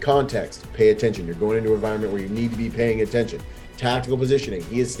context. Pay attention. You're going into an environment where you need to be paying attention. Tactical positioning.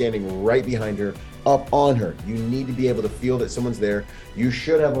 He is standing right behind her, up on her. You need to be able to feel that someone's there. You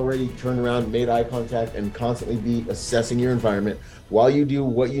should have already turned around, made eye contact, and constantly be assessing your environment while you do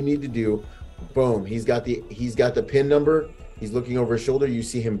what you need to do. Boom. He's got the PIN number. He's looking over his shoulder. You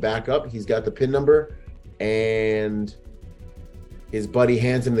see him back up. He's got the PIN number, and his buddy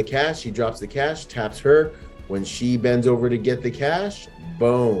hands him the cash. He drops the cash, taps her. When she bends over to get the cash,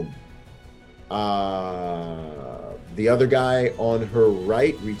 boom. The other guy on her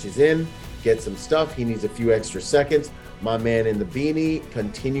right reaches in, gets some stuff. He needs a few extra seconds. My man in the beanie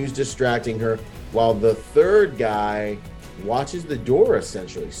continues distracting her while the third guy watches the door,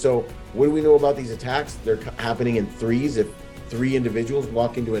 essentially. So what do we know about these attacks? They're happening in threes. If 3 individuals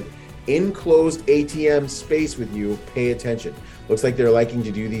walk into an enclosed ATM space with you, pay attention. Looks like they're liking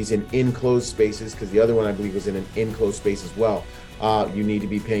to do these in enclosed spaces, because the other one I believe was in an enclosed space as well. You need to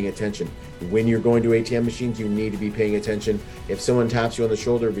be paying attention. When you're going to ATM machines, you need to be paying attention. If someone taps you on the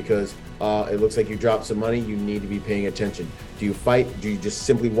shoulder because it looks like you dropped some money, you need to be paying attention. Do you fight? Do you just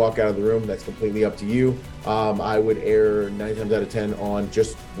simply walk out of the room? That's completely up to you. I would err 9 times out of 10 on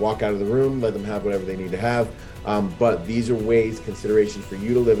just walk out of the room, let them have whatever they need to have. But these are considerations for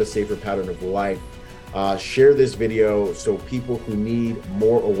you to live a safer pattern of life. Share this video so people who need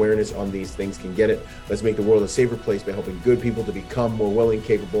more awareness on these things can get it. Let's make the world a safer place by helping good people to become more willing,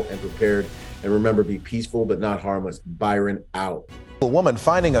 capable, and prepared. And remember, be peaceful but not harmless. Byron out. A woman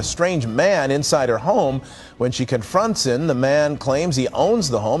finding a strange man inside her home. When she confronts him, the man claims he owns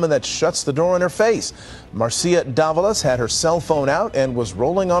the home and that shuts the door in her face. Marcia Davalos had her cell phone out and was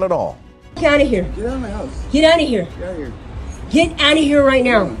rolling on it all. Get out of here. Get out of my house. Get out of here. Get out of here. Get out of here right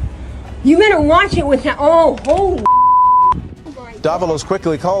now. You better watch it with that. Oh, holy. Davalos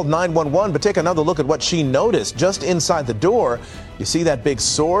quickly called 911, but take another look at what she noticed just inside the door. You see that big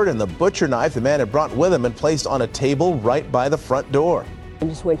sword and the butcher knife the man had brought with him and placed on a table right by the front door. I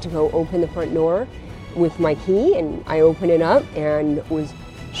just went to go open the front door with my key, and I opened it up and was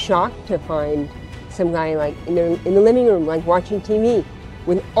shocked to find some guy like in the living room, like watching TV,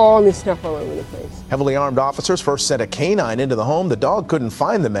 with all this stuff all over the place. Heavily armed officers first sent a canine into the home. The dog couldn't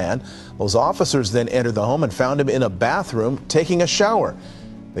find the man. Those officers then entered the home and found him in a bathroom taking a shower.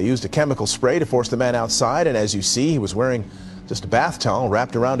 They used a chemical spray to force the man outside, and as you see, he was wearing just a bath towel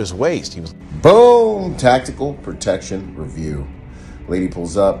wrapped around his waist. He was Boom! Tactical protection review. Lady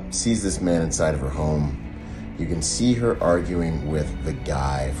pulls up, sees this man inside of her home. You can see her arguing with the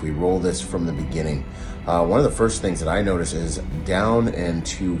guy. If we roll this from the beginning, one of the first things that I notice is down and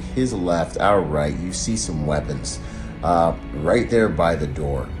to his left, our right, you see some weapons right there by the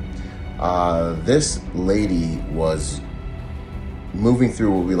door. This lady was moving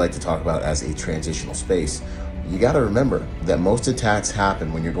through what we like to talk about as a transitional space. You got to remember that most attacks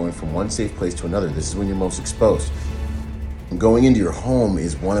happen when you're going from one safe place to another. This is when you're most exposed. Going into your home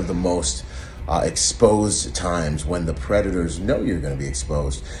is one of the most exposed times, when the predators know you're going to be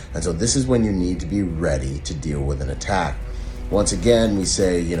exposed. And so this is when you need to be ready to deal with an attack. Once again, we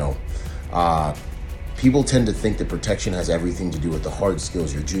say, people tend to think that protection has everything to do with the hard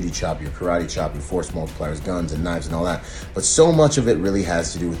skills, your Judy chop, your karate chop, your force multipliers, guns and knives and all that. But so much of it really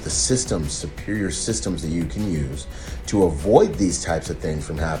has to do with the systems, superior systems that you can use to avoid these types of things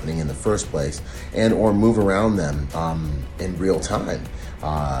from happening in the first place, and or move around them in real time.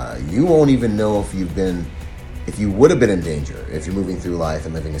 You won't even know if you would have been in danger if you're moving through life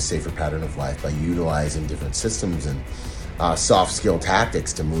and living a safer pattern of life by utilizing different systems and soft skill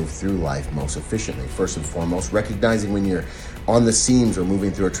tactics to move through life most efficiently. First and foremost, recognizing when you're on the seams or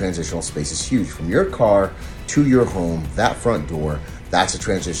moving through a transitional space is huge. From your car to your home, that front door, that's a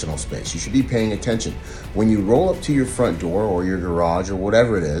transitional space. You should be paying attention. When you roll up to your front door or your garage or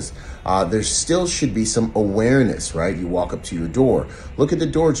whatever it is, there still should be some awareness, right? You walk up to your door, look at the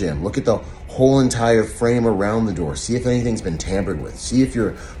door jamb, look at the whole entire frame around the door, see if anything's been tampered with, see if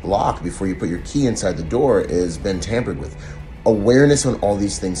your lock before you put your key inside the door has been tampered with. Awareness on all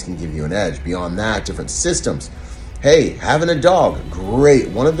these things can give you an edge. Beyond that, different systems. Hey, having a dog, great.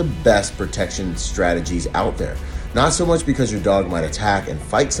 One of the best protection strategies out there. Not so much because your dog might attack and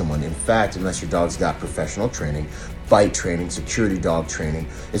fight someone. In fact, unless your dog's got professional training, bite training, security dog training,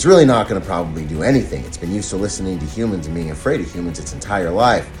 it's really not going to probably do anything. It's been used to listening to humans and being afraid of humans its entire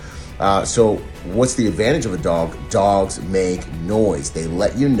life. So what's the advantage of a dog? Dogs make noise. They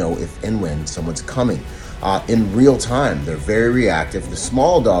let you know if and when someone's coming. In real time, they're very reactive. The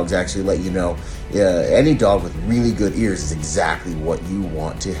small dogs actually let you know any dog with really good ears is exactly what you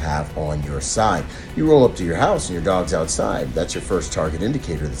want to have on your side. You roll up to your house and your dog's outside. That's your first target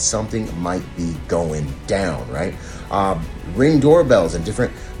indicator that something might be going down, right? Ring doorbells and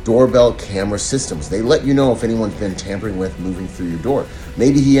different doorbell camera systems. They let you know if anyone's been tampering with moving through your door.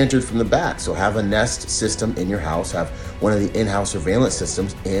 Maybe he entered from the back, so have a Nest system in your house, have one of the in-house surveillance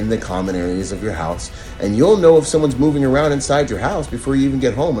systems in the common areas of your house, and you'll know if someone's moving around inside your house before you even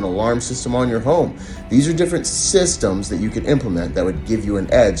get home. An alarm system on your home. These are different systems that you could implement that would give you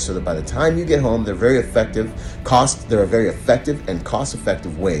an edge so that by the time you get home, they're very effective. There are very effective and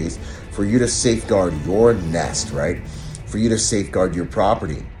cost-effective ways for you to safeguard your nest, right? For you to safeguard your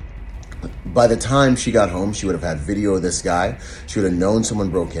property. By the time she got home, she would have had video of this guy. She would have known someone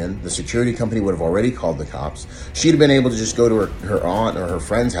broke in. The security company would have already called the cops. She'd have been able to just go to her aunt or her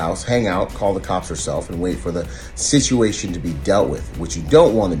friend's house, hang out, call the cops herself, and wait for the situation to be dealt with. What you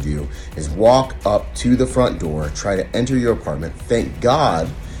don't want to do is walk up to the front door, try to enter your apartment. Thank God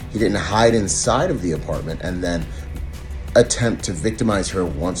he didn't hide inside of the apartment and then attempt to victimize her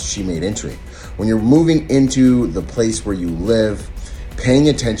once she made entry. When you're moving into the place where you live, paying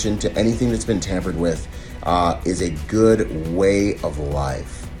attention to anything that's been tampered with is a good way of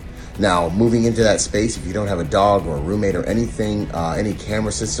life. Now, moving into that space, if you don't have a dog or a roommate or anything, any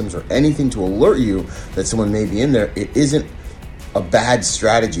camera systems or anything to alert you that someone may be in there, it isn't a bad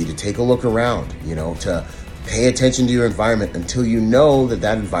strategy to take a look around, to pay attention to your environment until you know that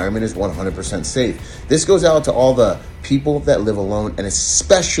that environment is 100% safe. This goes out to all the people that live alone and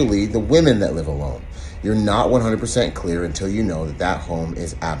especially the women that live alone. You're not 100% clear until you know that that home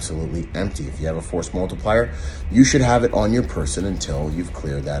is absolutely empty. If you have a force multiplier, you should have it on your person until you've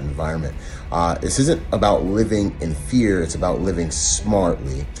cleared that environment. This isn't about living in fear. It's about living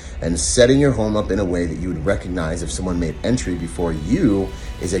smartly and setting your home up in a way that you would recognize if someone made entry before you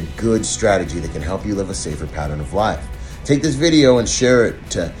is a good strategy that can help you live a safer pattern of life. Take this video and share it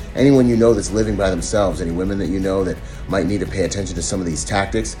to anyone you know that's living by themselves, any women that you know that might need to pay attention to some of these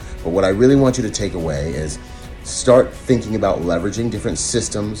tactics. But what I really want you to take away is start thinking about leveraging different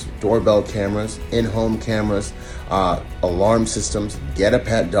systems, doorbell cameras, in-home cameras, alarm systems, get a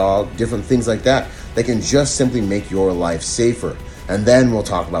pet dog, different things like that that can just simply make your life safer. And then we'll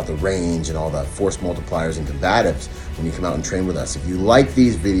talk about the range and all the force multipliers and combatives when you come out and train with us. If you like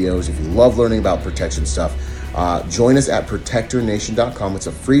these videos, if you love learning about protection stuff, join us at protectornation.com. It's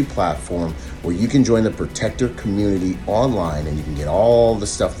a free platform where you can join the Protector community online and you can get all the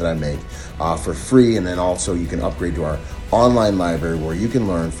stuff that I make for free. And then also you can upgrade to our online library where you can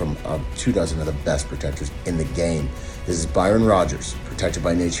learn from 24 of the best protectors in the game. This is Byron Rodgers, protector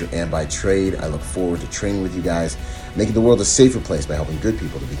by nature and by trade. I look forward to training with you guys, making the world a safer place by helping good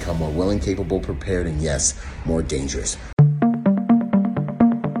people to become more willing, capable, prepared, and yes, more dangerous.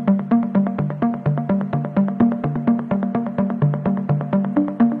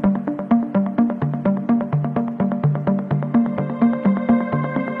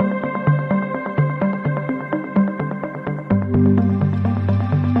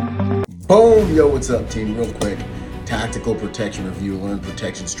 Boom! Yo, what's up, team? Real quick, tactical protection review, learn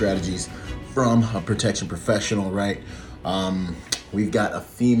protection strategies from a protection professional, right? We've got a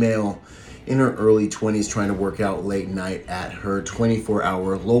female in her early 20s trying to work out late night at her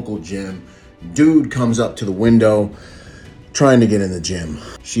 24-hour local gym. Dude comes up to the window trying to get in the gym.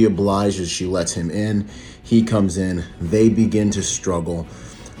 She obliges, she lets him in. He comes in, they begin to struggle.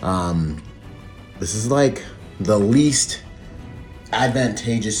 This is like the least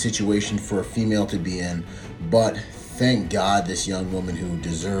advantageous situation for a female to be in, but thank God this young woman who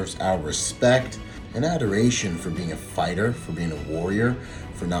deserves our respect and adoration for being a fighter, for being a warrior,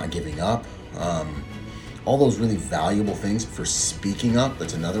 for not giving up, all those really valuable things for speaking up.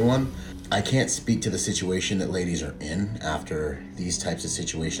 That's another one. I can't speak to the situation that ladies are in after these types of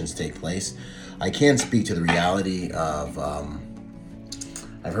situations take place. I can speak to the reality of,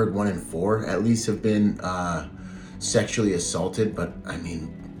 I've heard 1 in 4 at least have been sexually assaulted, but I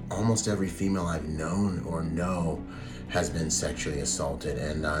mean, almost every female I've known or know has been sexually assaulted,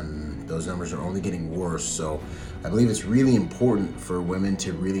 and those numbers are only getting worse. So I believe it's really important for women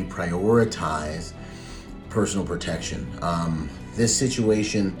to really prioritize personal protection. This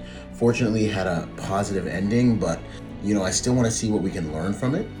situation fortunately had a positive ending, but I still want to see what we can learn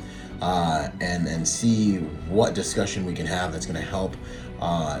from it, and see what discussion we can have that's going to help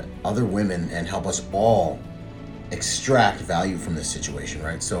other women and help us all extract value from this situation,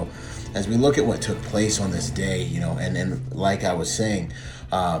 right? So as we look at what took place on this day, and like I was saying,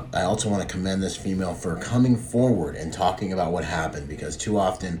 I also want to commend this female for coming forward and talking about what happened, because too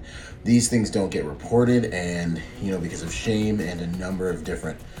often these things don't get reported, and because of shame and a number of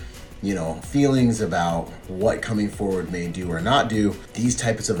different feelings about what coming forward may do or not do, these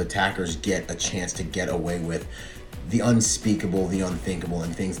types of attackers get a chance to get away with the unspeakable, the unthinkable,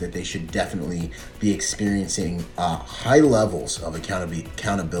 and things that they should definitely be experiencing high levels of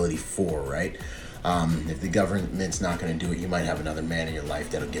accountability for, right? If the government's not going to do it, you might have another man in your life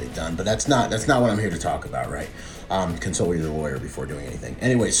that'll get it done. But that's not what I'm here to talk about, right? Consult with your lawyer before doing anything.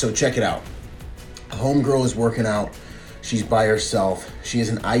 Anyway, so check it out. A homegirl is working out. She's by herself. She is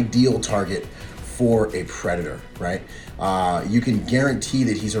an ideal target for a predator, right? You can guarantee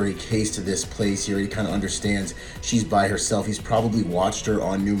that he's already cased this place. He already kind of understands she's by herself. He's probably watched her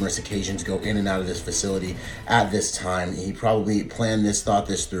on numerous occasions go in and out of this facility at this time. He probably planned this, thought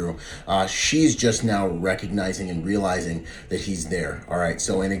this through. She's just now recognizing and realizing that he's there. All right,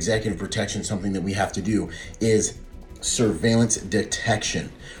 so in executive protection, something that we have to do is surveillance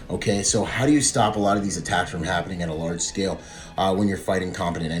detection. Okay, so how do you stop a lot of these attacks from happening at a large scale when you're fighting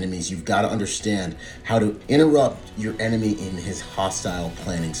competent enemies? You've got to understand how to interrupt your enemy in his hostile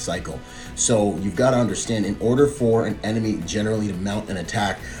planning cycle. So you've got to understand, in order for an enemy generally to mount an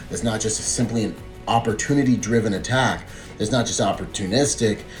attack, that's not just simply an opportunity-driven attack, that's not just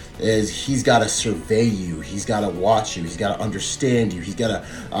opportunistic, is he's got to survey you, he's got to watch you, he's got to understand you, he's got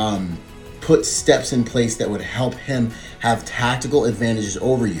to put steps in place that would help him have tactical advantages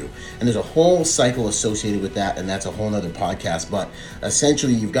over you. And there's a whole cycle associated with that, and that's a whole nother podcast. But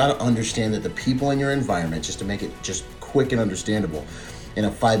essentially, you've got to understand that the people in your environment, just to make it just quick and understandable in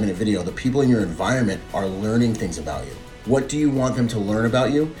a 5-minute video, the people in your environment are learning things about you. What do you want them to learn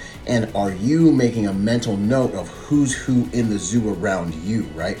about you? And are you making a mental note of who's who in the zoo around you,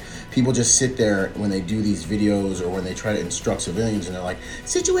 right? People just sit there when they do these videos or when they try to instruct civilians, and they're like,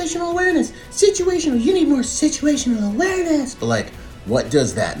 situational awareness, you need more situational awareness. But like, what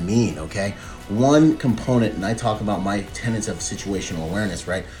does that mean, okay? One component, and I talk about my tenets of situational awareness,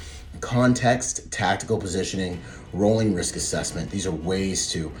 right? Context, tactical positioning, rolling risk assessment. These are ways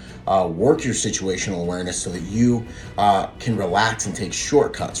to work your situational awareness so that you can relax and take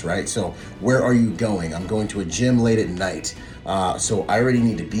shortcuts, right? So where are you going? I'm going to a gym late at night. So I already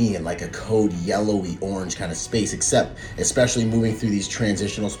need to be in like a code yellowy orange kind of space, except especially moving through these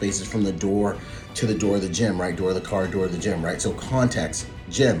transitional spaces from the door to the door of the gym, right? Door of the car, door of the gym, right? So context,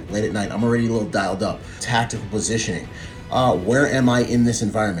 gym, late at night, I'm already a little dialed up. Tactical positioning. Where am I in this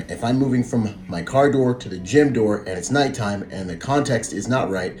environment? If I'm moving from my car door to the gym door and it's nighttime and the context is not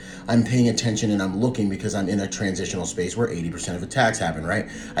right, I'm paying attention and I'm looking, because I'm in a transitional space where 80% of attacks happen, right?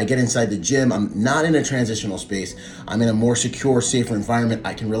 I get inside the gym, I'm not in a transitional space. I'm in a more secure, safer environment.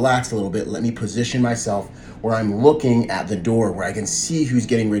 I can relax a little bit. Let me position myself where I'm looking at the door, where I can see who's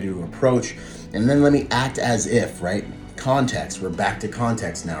getting ready to approach. And then let me act as if, right? Context, we're back to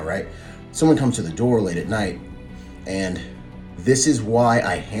context now, right? Someone comes to the door late at night, and this is why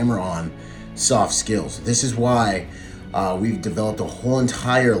I hammer on soft skills. This is why we've developed a whole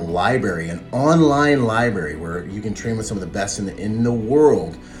entire library, an online library, where you can train with some of the best in the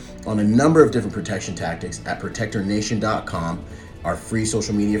world on a number of different protection tactics at protectornation.com, our free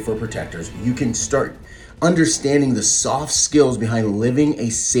social media for protectors. You can start understanding the soft skills behind living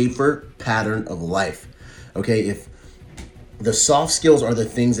a safer pattern of life. Okay, if the soft skills are the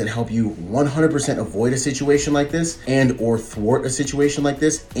things that help you 100% avoid a situation like this, and or thwart a situation like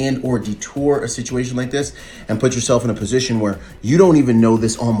this, and or detour a situation like this, and put yourself in a position where you don't even know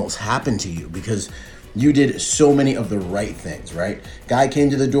this almost happened to you because you did so many of the right things, right? Guy came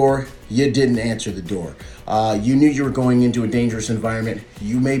to the door, you didn't answer the door. You knew you were going into a dangerous environment.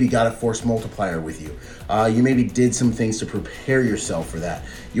 You maybe got a force multiplier with you. You maybe did some things to prepare yourself for that.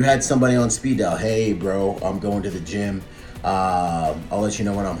 You had somebody on speed dial. Hey, bro, I'm going to the gym. I'll let you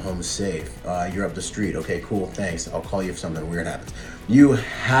know when I'm home safe. You're up the street. Okay, cool, thanks. I'll call you if something weird happens. You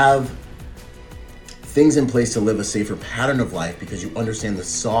have things in place to live a safer pattern of life because you understand the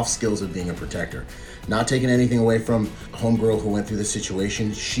soft skills of being a protector. Not taking anything away from a homegirl who went through this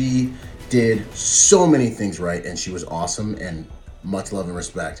situation. She did so many things right, and she was awesome, and much love and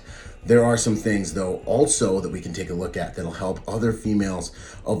respect. There are some things, though, also that we can take a look at that'll help other females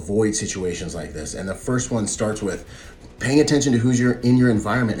avoid situations like this. And the first one starts with paying attention to who's in your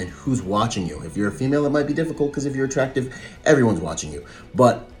environment and who's watching you. If you're a female, it might be difficult because if you're attractive, everyone's watching you.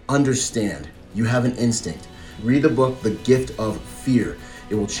 But understand, you have an instinct. Read the book, The Gift of Fear.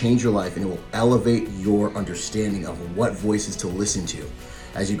 It will change your life and it will elevate your understanding of what voices to listen to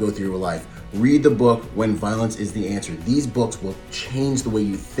as you go through your life. Read the book, When Violence is the Answer. These books will change the way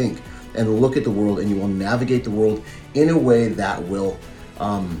you think and look at the world, and you will navigate the world in a way that will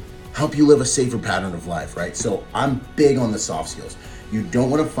help you live a safer pattern of life, right? So I'm big on the soft skills. You don't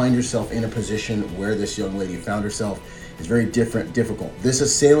want to find yourself in a position where this young lady found herself. It's very difficult. This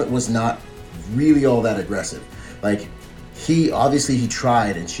assailant was not really all that aggressive. Like, he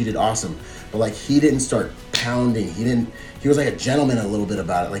tried and she did awesome, but like, he didn't start pounding. He was like a gentleman a little bit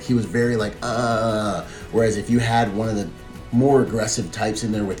about it. Like, he was very like, whereas if you had one of the more aggressive types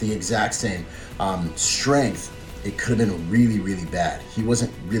in there with the exact same strength, it could have been really, really bad. He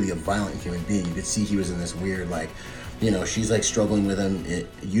wasn't really a violent human being. You could see he was in this weird, like, she's like struggling with him.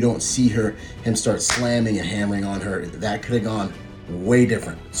 You don't see him start slamming and hammering on her. That could have gone way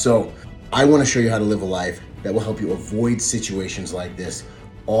different. So I want to show you how to live a life that will help you avoid situations like this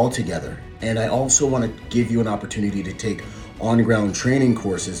altogether. And I also want to give you an opportunity to take on-ground training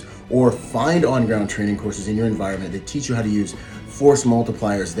courses or find on-ground training courses in your environment that teach you how to use force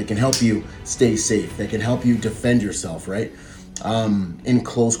multipliers that can help you stay safe, that can help you defend yourself, right? In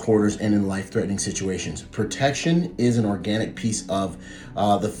close quarters and in life-threatening situations. Protection is an organic piece of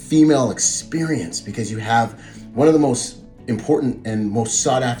the female experience because you have one of the most important and most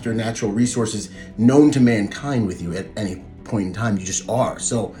sought-after natural resources known to mankind with you at any point in time. You just are.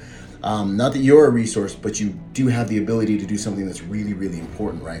 So not that you're a resource, but you do have the ability to do something that's really, really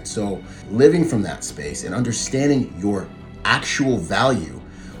important, right? So living from that space and understanding your actual value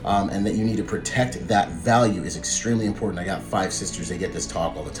and that you need to protect that value is extremely important. I got 5 sisters, they get this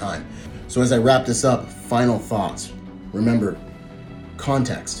talk all the time. So as I wrap this up, final thoughts. Remember,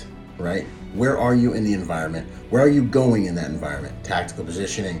 context, right? Where are you in the environment? Where are you going in that environment? Tactical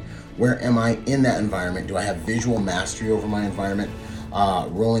positioning. Where am I in that environment? Do I have visual mastery over my environment?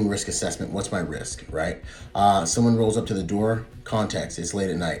 Rolling risk assessment. What's my risk, right? Someone rolls up to the door. Context. It's late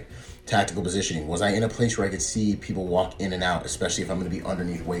at night. Tactical positioning. Was I in a place where I could see people walk in and out, especially if I'm going to be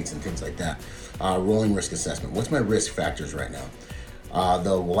underneath weights and things like that? Rolling risk assessment. What's my risk factors right now?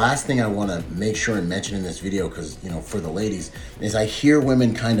 The last thing I want to make sure and mention in this video, because, for the ladies, is I hear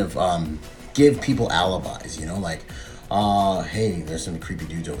women kind of give people alibis, like, hey, there's some creepy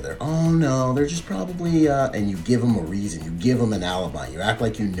dudes over there. Oh no, they're just probably, and you give them a reason, you give them an alibi, you act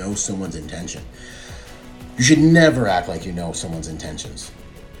like you know someone's intention. You should never act like you know someone's intentions.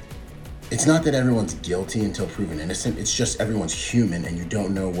 It's not that everyone's guilty until proven innocent, it's just everyone's human and you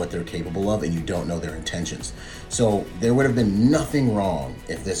don't know what they're capable of and you don't know their intentions. So there would have been nothing wrong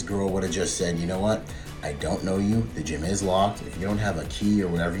if this girl would have just said, you know what? I don't know you, the gym is locked, if you don't have a key or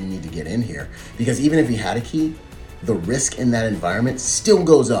whatever you need to get in here. Because even if you had a key, the risk in that environment still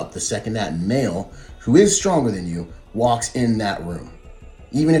goes up the second that male, who is stronger than you, walks in that room.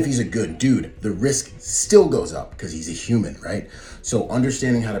 Even if he's a good dude, the risk still goes up because he's a human, right? So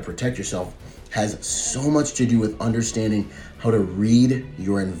understanding how to protect yourself has so much to do with understanding how to read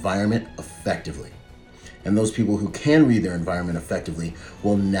your environment effectively. And those people who can read their environment effectively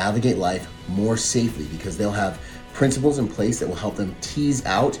will navigate life more safely because they'll have principles in place that will help them tease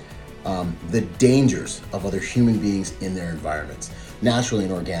out the dangers of other human beings in their environments, naturally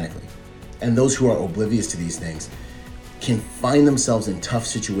and organically. And those who are oblivious to these things can find themselves in tough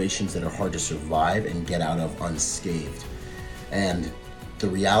situations that are hard to survive and get out of unscathed. And the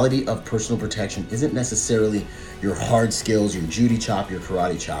reality of personal protection isn't necessarily your hard skills, your Judy chop, your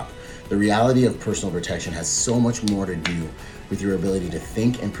karate chop. The reality of personal protection has so much more to do with your ability to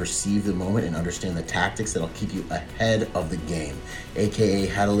think and perceive the moment and understand the tactics that'll keep you ahead of the game, aka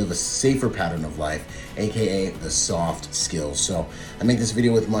how to live a safer pattern of life, aka the soft skills. So I make this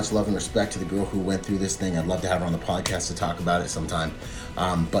video with much love and respect to the girl who went through this thing. I'd love to have her on the podcast to talk about it sometime.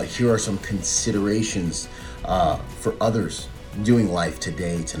 But here are some considerations for others doing life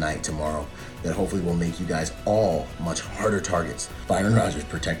today, tonight, tomorrow, that hopefully will make you guys all much harder targets. Byron Rodgers,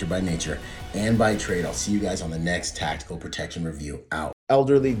 protector by nature and by trade. I'll see you guys on the next Tactical Protection Review. Out.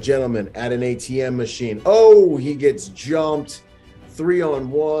 elderly gentleman at an ATM machine. Oh, he gets jumped.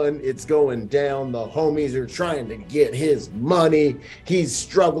 3-on-1, it's going down. The homies are trying to get his money. He's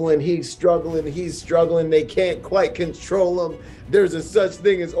struggling. They can't quite control him. There's a such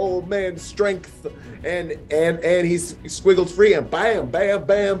thing as old man strength, and he's squiggled free, and bam, bam,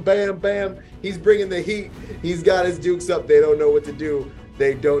 bam, bam, bam. He's bringing the heat. He's got his dukes up. They don't know what to do.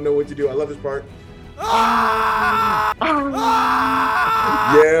 I love this part.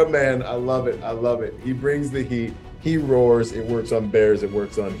 Yeah, man, I love it. He brings the heat. He roars. It works on bears. It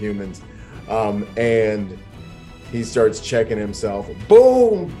works on humans. And he starts checking himself.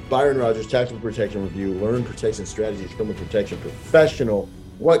 Boom! Byron Rodgers, Tactical Protection Review. Learn protection strategies from a protection professional.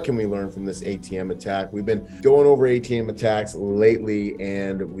 What can we learn from this ATM attack? We've been going over ATM attacks lately,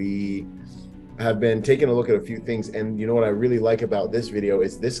 and we have been taking a look at a few things. And you know what I really like about this video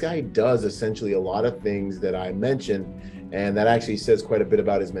is this guy does essentially a lot of things that I mentioned, and that actually says quite a bit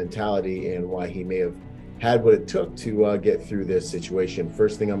about his mentality and why he may have had what it took to get through this situation.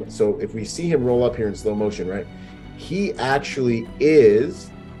 First thing, so if we see him roll up here in slow motion, right, he actually is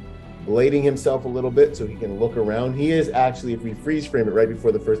blading himself a little bit so he can look around. He is actually, if we freeze frame it right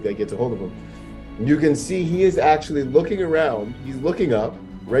before the first guy gets a hold of him, you can see he is actually looking around. He's looking up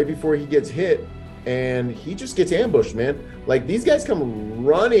right before he gets hit, and he just gets ambushed, man. Like, these guys come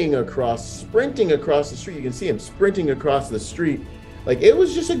sprinting across the street. You can see him sprinting across the street. Like, it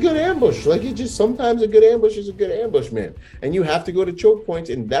was just a good ambush. Like, sometimes a good ambush is a good ambush, man. And you have to go to choke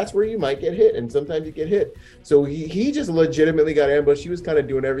points, and that's where you might get hit, and sometimes you get hit. So he just legitimately got ambushed. He was kind of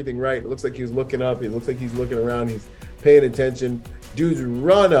doing everything right. It looks like he was looking up. It looks like he's looking around. He's paying attention. Dudes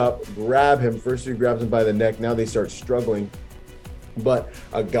run up, grab him. First he grabs him by the neck. Now they start struggling. But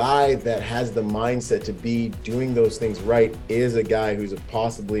a guy that has the mindset to be doing those things right is a guy who's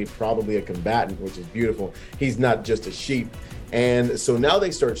probably a combatant, which is beautiful. He's not just a sheep. And so now they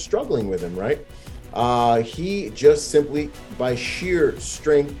start struggling with him, right? He just simply, by sheer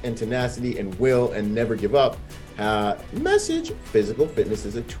strength and tenacity and will and never give up, message, physical fitness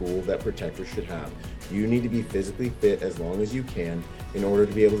is a tool that protectors should have. You need to be physically fit as long as you can in order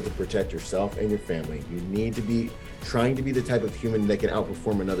to be able to protect yourself and your family. You need to be trying to be the type of human that can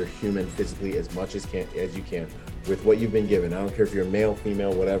outperform another human physically as much as you can with what you've been given. I don't care if you're male,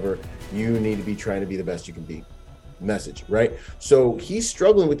 female, whatever, you need to be trying to be the best you can be. Message, right? So he's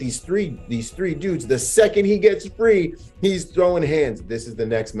struggling with these three dudes. The second he gets free, he's throwing hands. This is the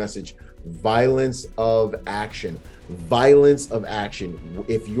next message. Violence of action.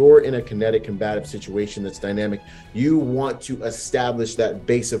 If you're in a kinetic combative situation that's dynamic, you want to establish that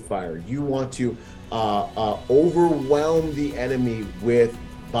base of fire. You want to overwhelm the enemy with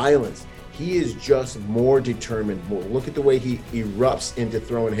violence. He is just more determined. Look at the way he erupts into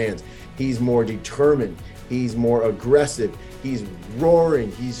throwing hands. He's more determined. He's more aggressive. He's roaring.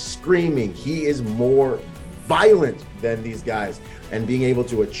 He's screaming. He is more violent than these guys. And being able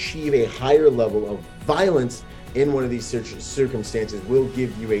to achieve a higher level of violence in one of these circumstances will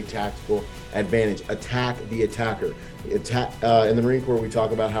give you a tactical advantage. Attack the attacker. In the Marine Corps, we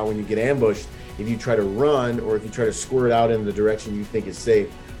talk about how when you get ambushed, if you try to run or if you try to squirt out in the direction you think is safe,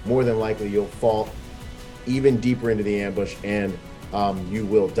 more than likely you'll fall even deeper into the ambush and you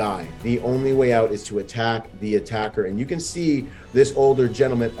will die. The only way out is to attack the attacker. And you can see this older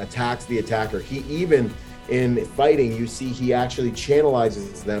gentleman attacks the attacker. He even, in fighting, you see he actually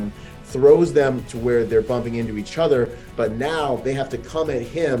channelizes them, throws them to where they're bumping into each other, but now they have to come at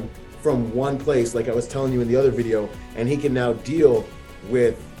him from one place, like I was telling you in the other video, and he can now deal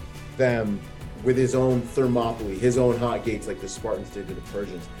with them with his own Thermopylae, his own hot gates, like the Spartans did to the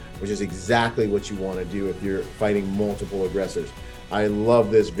Persians, which is exactly what you want to do if you're fighting multiple aggressors. I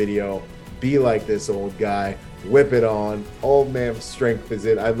love this video. Be like this old guy. Whip it on. Old man strength is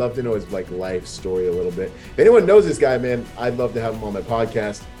it. I'd love to know his life story a little bit. If anyone knows this guy, man, I'd love to have him on my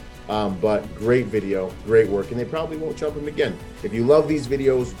podcast. But great video, great work, and they probably won't jump him again. If you love these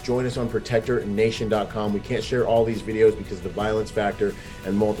videos, join us on ProtectorNation.com. We can't share all these videos because of the violence factor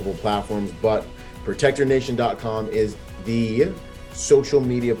and multiple platforms, but ProtectorNation.com is the social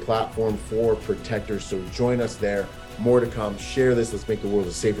media platform for protectors. So join us there. More to come. Share this. Let's make the world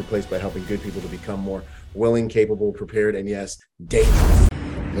a safer place by helping good people to become more willing, capable, prepared, and yes, dangerous.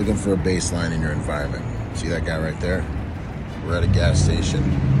 Looking for a baseline in your environment. See that guy right there? We're at a gas station.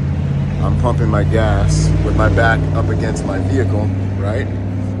 I'm pumping my gas with my back up against my vehicle, right?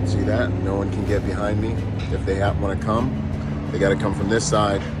 See that? No one can get behind me. If they want to come, they got to come from this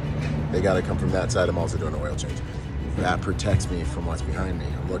side. They got to come from that side. I'm also doing an oil change. That protects me from what's behind me.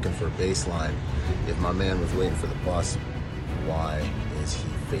 I'm looking for a baseline. If my man was waiting for the bus, why is he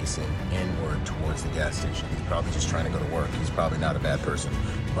facing inward towards the gas station. He's probably just trying to go to work. He's probably not a bad person,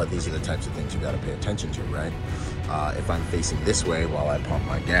 but these are the types of things you got to pay attention to, right? If I'm facing this way while I pump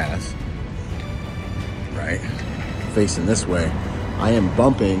my gas, right? Facing this way, I am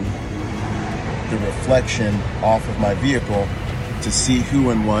bumping the reflection off of my vehicle to see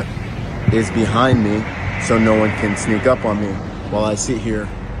who and what is behind me so no one can sneak up on me while I sit here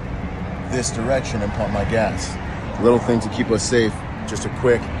this direction and pump my gas. Little thing to keep us safe, just a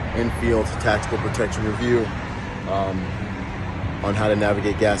quick in-field tactical protection review on how to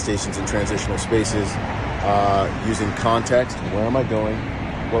navigate gas stations and transitional spaces using context. Where am I going?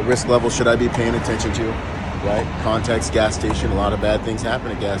 What risk level should I be paying attention to? Right? Context, gas station, a lot of bad things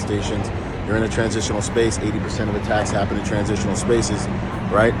happen at gas stations. You're in a transitional space, 80% of attacks happen in transitional spaces,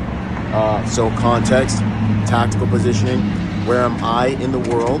 right? So context, tactical positioning, where am I in the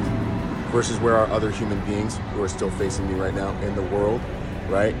world versus where are other human beings who are still facing me right now in the world,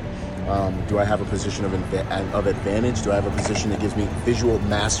 right? Do I have a position of advantage? Do I have a position that gives me visual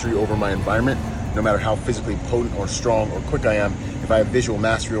mastery over my environment? No matter how physically potent or strong or quick I am, if I have visual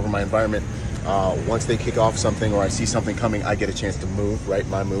mastery over my environment, once they kick off something or I see something coming, I get a chance to move, right?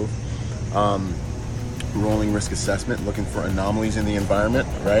 My move. Rolling risk assessment, looking for anomalies in the environment,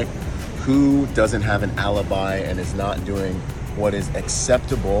 right? Who doesn't have an alibi and is not doing what is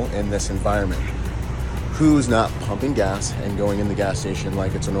acceptable in this environment? Who's not pumping gas and going in the gas station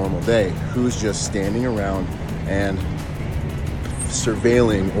like it's a normal day? Who's just standing around and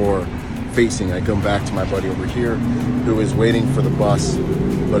surveilling or facing? I come back to my buddy over here who is waiting for the bus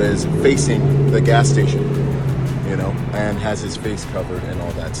but is facing the gas station, you know, and has his face covered and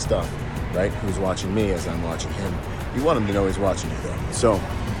all that stuff, right? Who's watching me as I'm watching him. You want him to know he's watching you though. So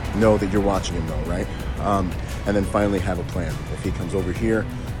know that you're watching him though, right? And then finally have a plan. If he comes over here,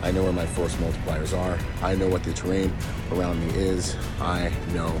 I know where my force multipliers are. I know what the terrain around me is. I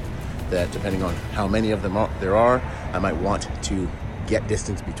know that depending on how many of them there are, I might want to get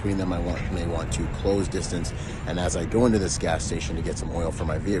distance between them. I may want to close distance. And as I go into this gas station to get some oil for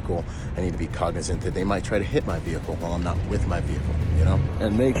my vehicle, I need to be cognizant that they might try to hit my vehicle while I'm not with my vehicle, you know?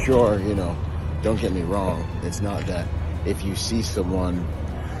 And make sure, you know, don't get me wrong. It's not that if you see someone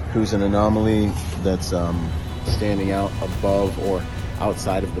who's an anomaly that's standing out above or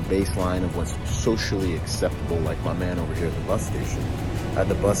outside of the baseline of what's socially acceptable, like my man over here at the bus station, at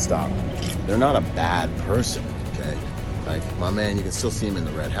the bus stop, they're not a bad person, okay? Like my man, you can still see him in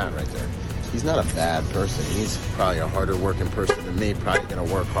the red hat right there. He's not a bad person. He's probably a harder working person than me, probably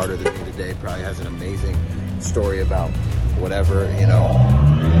gonna work harder than me today, probably has an amazing story about whatever, you know,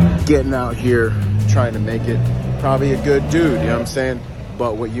 getting out here, trying to make it, probably a good dude, you know what I'm saying?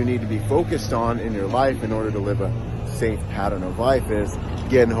 But what you need to be focused on in your life in order to live a safe pattern of life is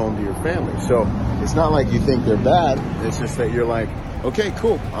getting home to your family. So it's not like you think they're bad. It's just that you're like, okay,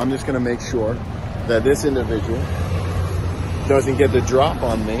 cool. I'm just going to make sure that this individual doesn't get the drop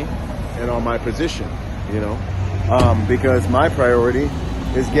on me and on my position, you know, because my priority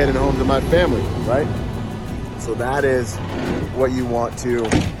is getting home to my family, right? So that is what you want to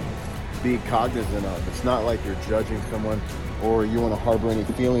be cognizant of. It's not like you're judging someone or you want to harbor any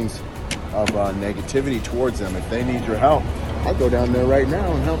feelings of negativity towards them. If they need your help, I'll go down there right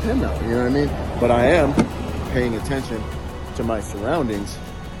now and help him out, you know what I mean? But I am paying attention to my surroundings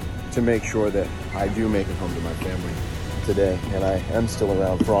to make sure that I do make it home to my family today, and I am still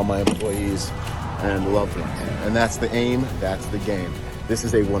around for all my employees and loved ones. And that's the aim, that's the game. This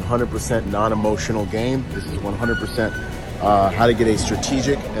is a 100% non-emotional game. This is 100% how to get a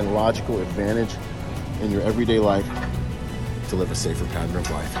strategic and logical advantage in your everyday life to live a safer pattern of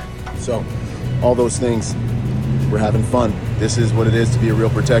life. So all those things, we're having fun. This is what it is to be a real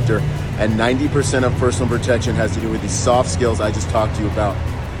protector. And 90% of personal protection has to do with these soft skills I just talked to you about.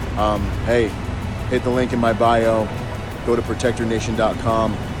 Hey, hit the link in my bio, go to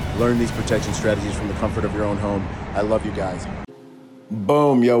protectornation.com, learn these protection strategies from the comfort of your own home. I love you guys.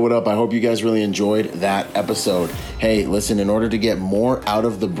 Boom. Yo, what up? I hope you guys really enjoyed that episode. Hey, listen, in order to get more out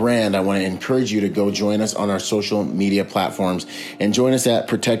of the brand, I want to encourage you to go join us on our social media platforms and join us at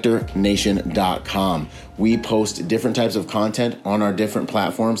protectornation.com. We post different types of content on our different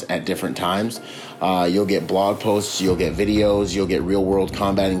platforms at different times. You'll get blog posts, you'll get videos, you'll get real world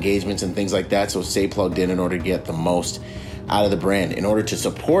combat engagements and things like that. So stay plugged in order to get the most out of the brand. In order to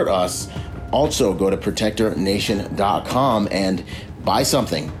support us, also go to protectornation.com and buy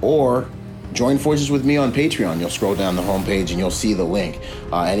something or join forces with me on Patreon. You'll scroll down the homepage and you'll see the link.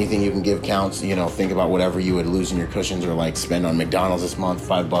 Anything you can give counts. You know, think about whatever you would lose in your cushions or like spend on McDonald's this month,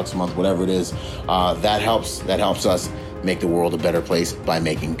 $5 a month, whatever it is. That helps us make the world a better place by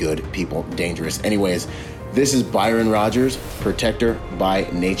making good people dangerous. Anyways, This is Byron Rodgers, protector by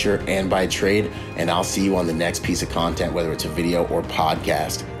nature and by trade, and I'll see you on the next piece of content, whether it's a video or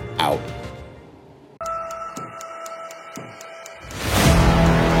podcast. Out.